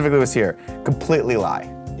bio specifically was here. Completely lie.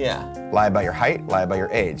 Yeah. Lie about your height, lie about your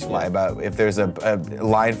age, lie about if there's a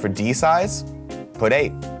line for D size, put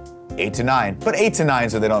 8. 8 to 9. Put 8 to 9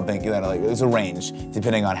 so they don't think, like, there's a range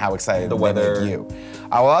depending on how excited the weather they make you.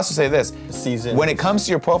 I will also say this. Season. When it comes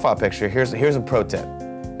to your profile picture, here's a pro tip.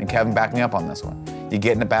 And Kevin, back me up on this one. You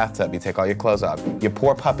get in a bathtub, you take all your clothes off, you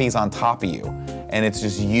pour puppies on top of you, and it's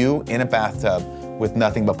just you in a bathtub with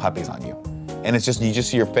nothing but puppies on you. And it's just, you just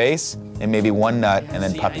see your face and maybe one nut and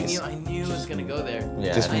then puppies. I knew it was gonna go there.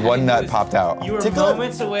 Yeah. Just one nut popped out. You were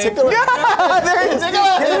moments away from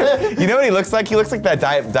You know what he looks like? He looks like that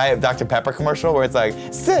Diet Dr. Pepper commercial where it's like,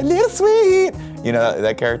 "Sit little sweet." You know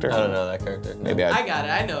that character? I don't know that character. Maybe I got it,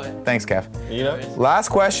 I know it. Thanks, Kev. You know? Last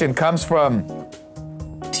question comes from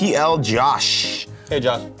TL Josh. Hey,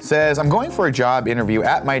 Josh. Says, I'm going for a job interview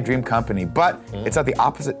at my dream company, but it's at the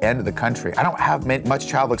opposite end of the country. I don't have much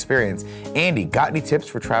travel experience. Andy, got any tips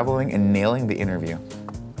for traveling and nailing the interview?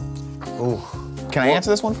 Ooh. Can I answer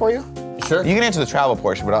this one for you? Sure. You can answer the travel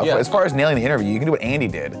portion, but as far as nailing the interview, you can do what Andy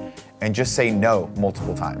did and just say no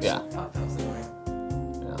multiple times. Yeah.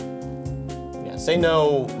 Yeah. Say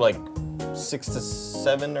no like 6 to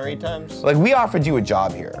 7 or 8 times. Like we offered you a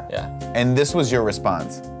job here. Yeah. And this was your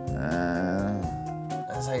response.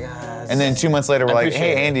 I was like, and then 2 months later, we're like,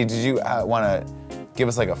 hey, Andy, did you want to give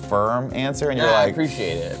us like a firm answer? And you're like, I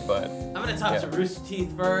appreciate it, but. I'm gonna talk to Rooster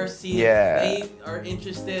Teeth first, see if they are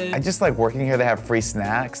interested. I just like working here. They have free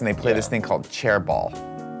snacks and they play this thing called chair ball.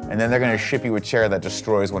 And then they're gonna ship you a chair that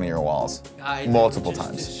destroys one of your walls multiple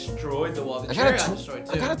times. Destroyed the wall. The chair got destroyed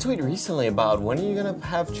too. I got a tweet recently about when are you gonna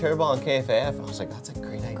have chair ball and KFAF? I was like, that's a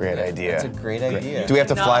great idea. Great idea. That's a great idea. Do we have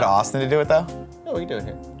to fly to Austin to do it though? No, we can do it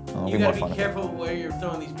here. You gotta be careful where you're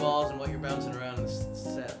throwing these balls and what you're bouncing around in the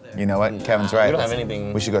set there. You know what? Kevin's right. We don't have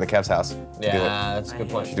anything. We should go to Kev's house. Yeah, that's a good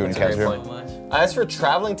point. Should do it in Kev's room. As for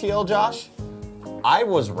traveling TL, Josh, I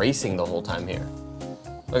was racing the whole time here.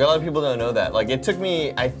 Like a lot of people don't know that. Like it took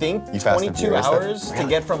me, I think, 22 hours to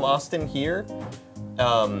get from Austin here.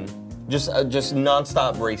 Just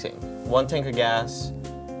nonstop racing. 1 tank of gas.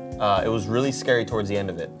 It was really scary towards the end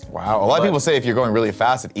of it. Wow, a lot of people say if you're going really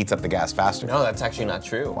fast, it eats up the gas faster. No, that's actually not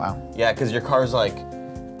true. Wow. Yeah, because your car's like,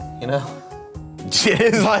 you know. It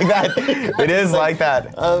is like that. It is like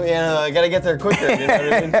that. I gotta get there quicker. You know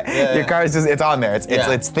what I mean? Yeah, your car's just, it's on there.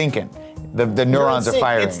 It's thinking. The neurons are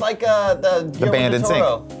firing. It's like the band in sync.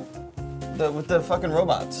 With the fucking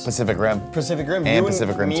robots. Pacific Rim. Pacific Rim. And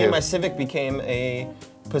Pacific Rim 2. Me and my Civic became a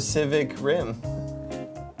Pacific Rim.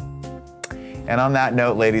 And on that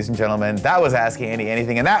note, ladies and gentlemen, that was Ask Andy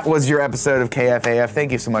Anything, and that was your episode of KFAF.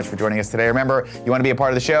 Thank you so much for joining us today. Remember, you want to be a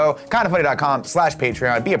part of the show?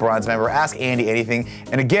 kindafunny.com/Patreon. Be a bronze member. Ask Andy Anything.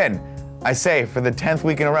 And again, I say for the 10th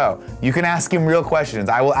week in a row, you can ask him real questions.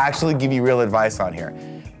 I will actually give you real advice on here.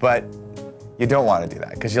 But you don't want to do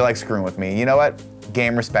that because you like screwing with me. You know what?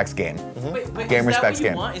 Game respects game. Wait, game respects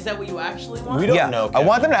game. Is that what you actually want? We don't know, Kevin. I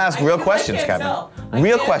want them to ask real questions, Kevin.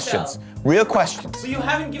 Real questions. Real questions. But you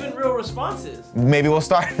haven't given real responses. Maybe we'll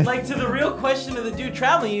start. Like to the real question of the dude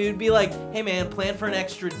traveling, you'd be like, hey man, plan for an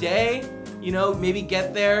extra day. You know, maybe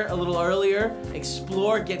get there a little earlier,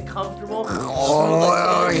 explore, get comfortable. Where'd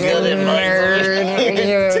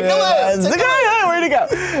to go?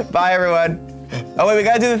 Bye, everyone. Oh, wait, we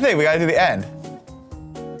gotta do the thing. We gotta do the end.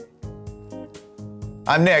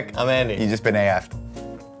 I'm Nick. I'm Andy. You just been AF'd.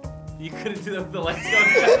 You couldn't do that with the lights going.